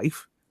his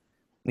wife,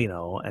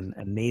 and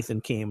Nathan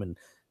came and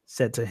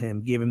said to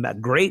him, gave him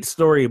that great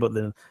story about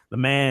the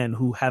man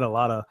who had a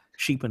lot of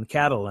sheep and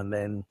cattle and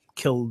then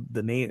killed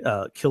the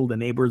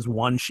neighbor's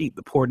one sheep,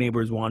 the poor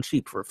neighbor's one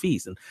sheep for a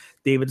feast. And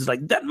David is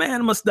like, that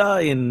man must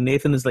die. And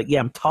Nathan is like, yeah,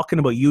 I'm talking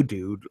about you,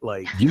 dude.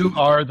 Like, you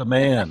are the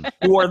man.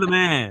 You are the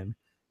man.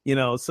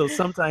 So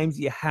sometimes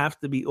you have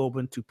to be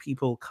open to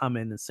people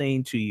coming and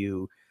saying to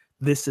you,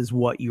 this is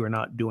what you are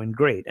not doing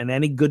great. And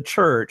any good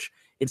church,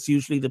 it's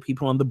usually the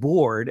people on the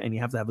board, and you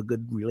have to have a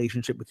good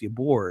relationship with your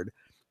board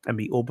and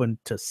be open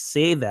to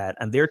say that.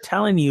 And they're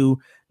telling you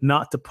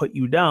not to put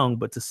you down,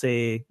 but to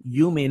say,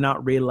 you may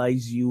not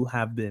realize you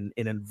have been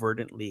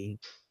inadvertently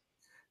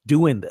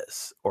doing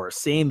this or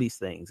saying these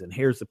things. And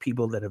here's the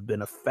people that have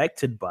been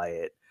affected by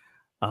it.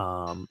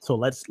 So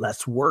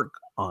let's work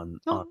on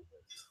this.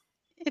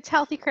 It's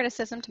healthy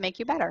criticism to make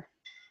you better.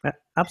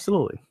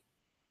 Absolutely.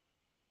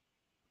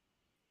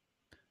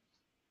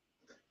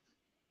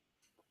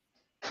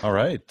 All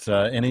right.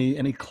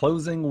 Any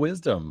closing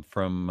wisdom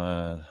from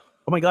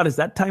oh my God, is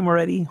that time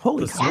already?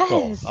 Holy cow.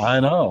 Yes. I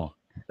know.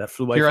 That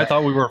flew by Here fast. I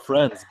thought we were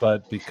friends,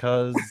 but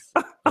because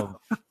of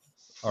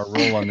our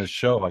role on this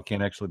show, I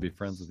can't actually be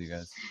friends with you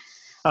guys.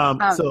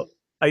 So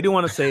I do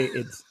want to say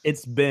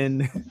it's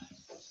been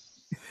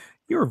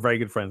you were very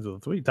good friends with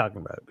us. What are you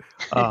talking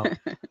about?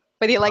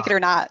 Whether you like it or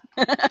not.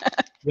 You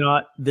know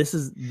what? This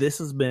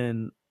has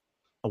been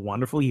a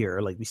wonderful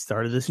year. Like, we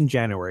started this in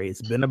January.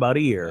 It's been about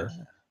a year.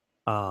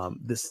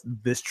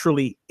 This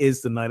truly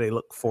is the night I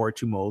look forward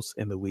to most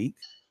in the week.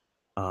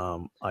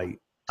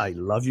 I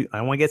love you. I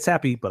don't want to get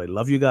sappy, but I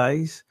love you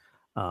guys,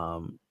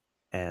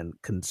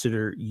 and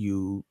consider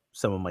you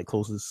some of my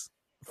closest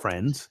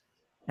friends,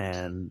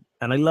 and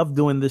I love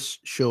doing this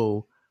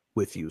show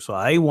with you. So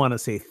I want to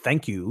say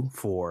thank you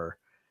for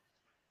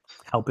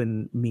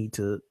helping me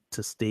to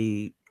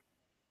stay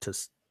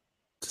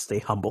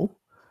humble,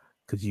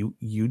 because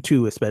you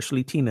too,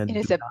 especially Tina. It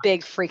is a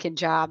big freaking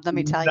job, let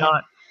me tell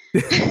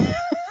you.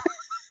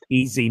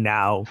 Easy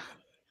now.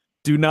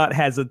 Do not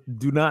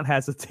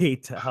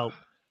hesitate to help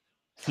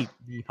keep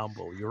me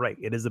humble. You're right.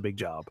 It is a big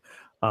job.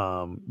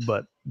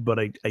 But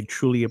I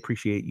truly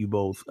appreciate you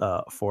both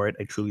for it.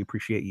 I truly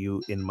appreciate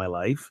you in my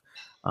life.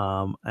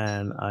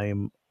 And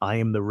I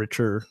am the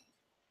richer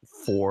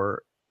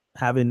for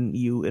having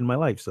you in my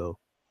life. So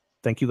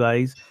thank you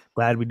guys.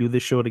 Glad we do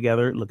this show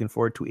together. Looking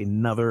forward to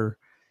another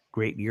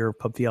great year of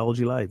Pub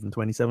Theology Live in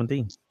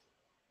 2017.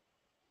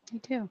 Me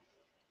too.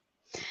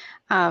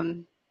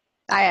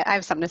 I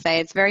have something to say.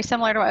 It's very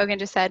similar to what Ogun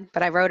just said,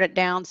 but I wrote it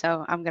down,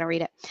 so I'm going to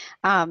read it.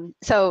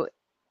 So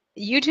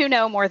you two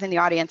know more than the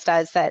audience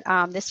does that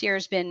this year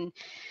has been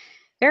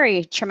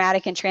very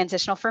traumatic and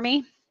transitional for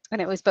me,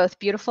 and it was both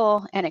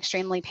beautiful and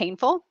extremely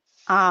painful.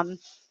 And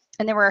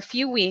there were a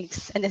few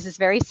weeks, and this is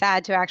very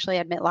sad to actually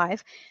admit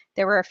live,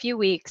 there were a few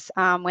weeks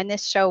when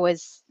this show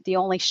was the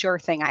only sure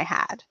thing I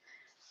had.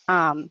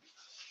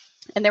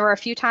 And there were a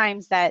few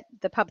times that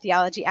the Pub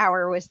Theology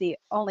Hour was the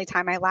only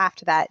time I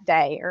laughed that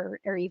day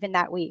or even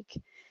that week.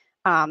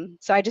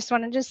 So I just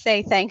wanted to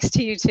say thanks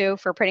to you two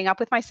for putting up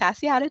with my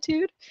sassy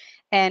attitude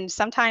and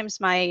sometimes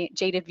my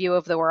jaded view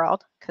of the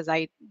world, because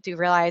I do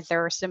realize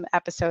there were some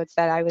episodes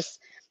that I was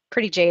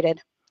pretty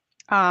jaded.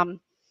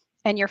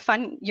 And you're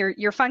fun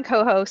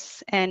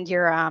co-hosts, and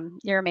you're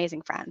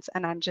amazing friends.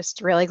 And I'm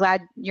just really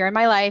glad you're in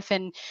my life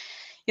and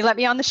you let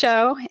me on the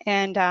show.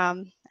 And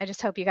I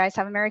just hope you guys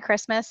have a Merry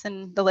Christmas,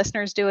 and the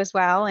listeners do as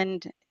well.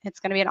 And it's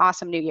going to be an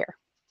awesome new year,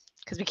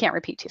 because we can't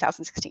repeat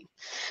 2016.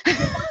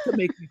 To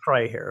make me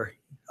cry here.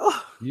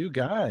 Oh. You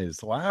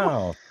guys,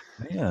 wow,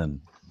 man,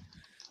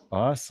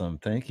 awesome!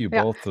 Thank you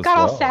both. Got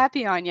all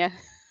sappy on you.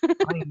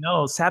 I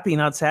know, sappy,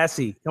 not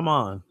sassy. Come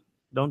on,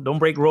 don't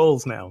break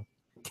rolls now.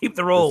 Keep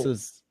the rolls.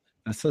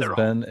 This has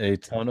been a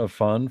ton of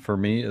fun for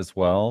me as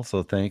well.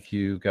 So thank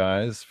you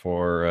guys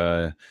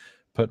for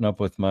putting up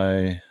with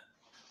my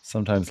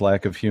sometimes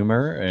lack of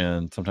humor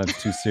and sometimes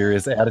too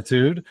serious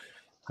attitude.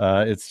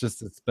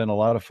 It's been a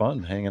lot of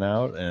fun hanging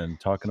out and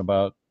talking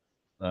about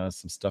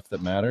some stuff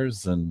that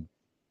matters, and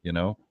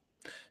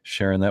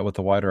sharing that with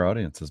the wider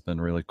audience has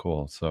been really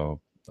cool. So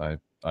I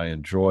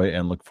enjoy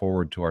and look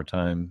forward to our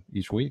time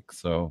each week.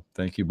 So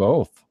thank you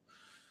both.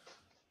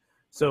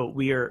 So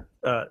we are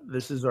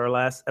this is our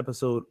last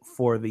episode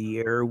for the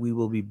year. We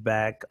will be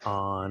back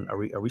on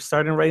are we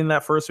starting right in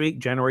that first week,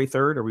 January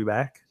 3rd? Are we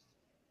back?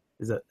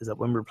 Is that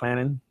when we're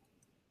planning?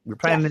 We're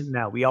planning it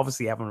now. We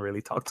obviously haven't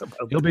really talked about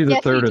it. It'll be the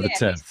 3rd or the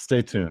 10th.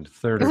 Stay tuned.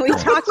 3rd or we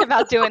 10th. talked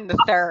about doing the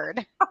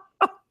 3rd.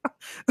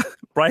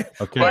 Brian,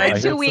 okay, a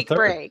 2-week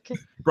break.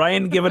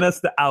 Brian giving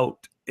us the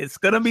out. It's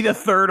gonna be the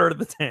 3rd or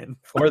the 10th.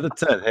 Or the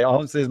 10th. Hey, all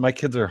I'm saying is my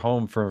kids are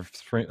home for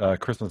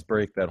Christmas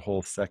break that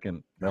whole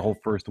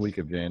first week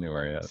of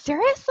January. I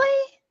Seriously?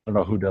 don't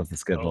know who does the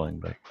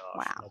scheduling, but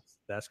Wow.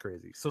 That's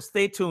crazy. So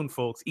stay tuned,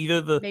 folks.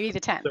 Either Maybe the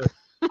 10th.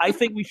 I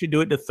think we should do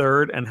it the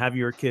 3rd and have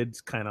your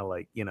kids kind of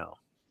like,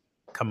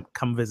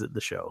 come visit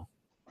the show.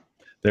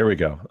 there we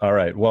go. All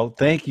right. Well,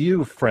 thank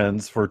you,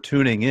 friends, for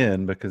tuning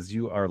in, because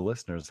you, our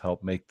listeners,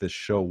 help make this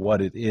show what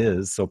it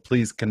is. So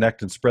please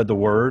connect and spread the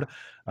word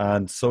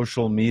on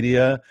social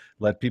media.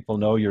 Let people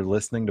know you're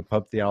listening to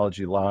Pub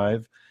Theology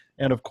Live.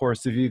 And of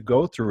course, if you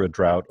go through a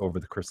drought over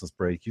the Christmas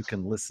break, you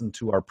can listen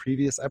to our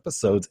previous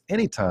episodes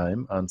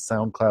anytime on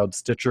SoundCloud,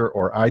 Stitcher,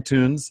 or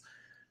iTunes.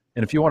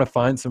 And if you want to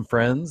find some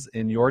friends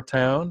in your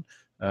town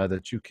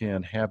that you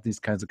can have these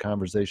kinds of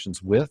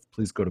conversations with,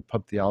 please go to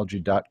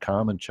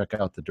pubtheology.com and check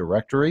out the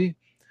directory.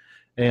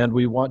 And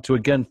we want to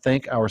again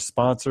thank our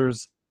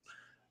sponsors,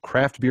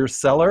 Craft Beer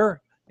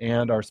Cellar,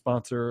 and our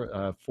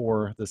sponsor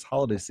for this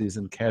holiday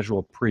season,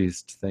 Casual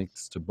Priest.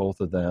 Thanks to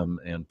both of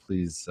them, and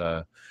please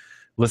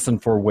listen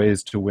for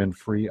ways to win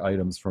free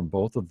items from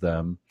both of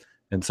them.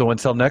 And so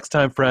until next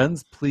time,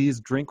 friends, please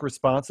drink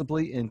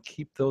responsibly and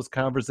keep those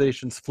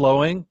conversations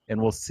flowing,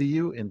 and we'll see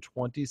you in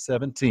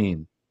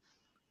 2017.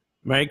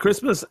 Merry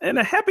Christmas and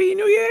a Happy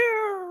New Year!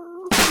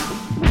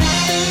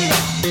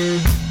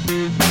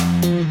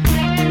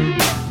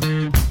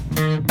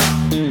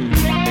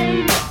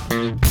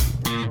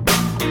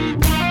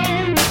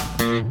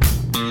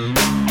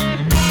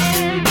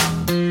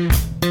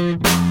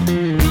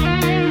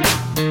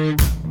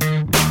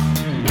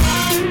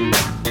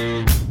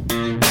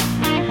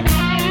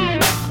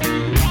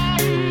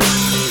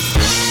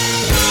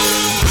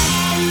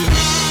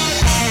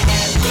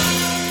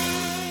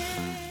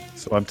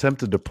 So I'm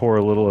tempted to pour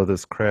a little of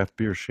this craft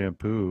beer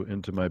shampoo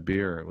into my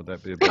beer. Would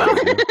that be a better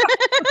idea?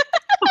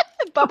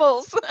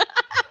 Bubbles.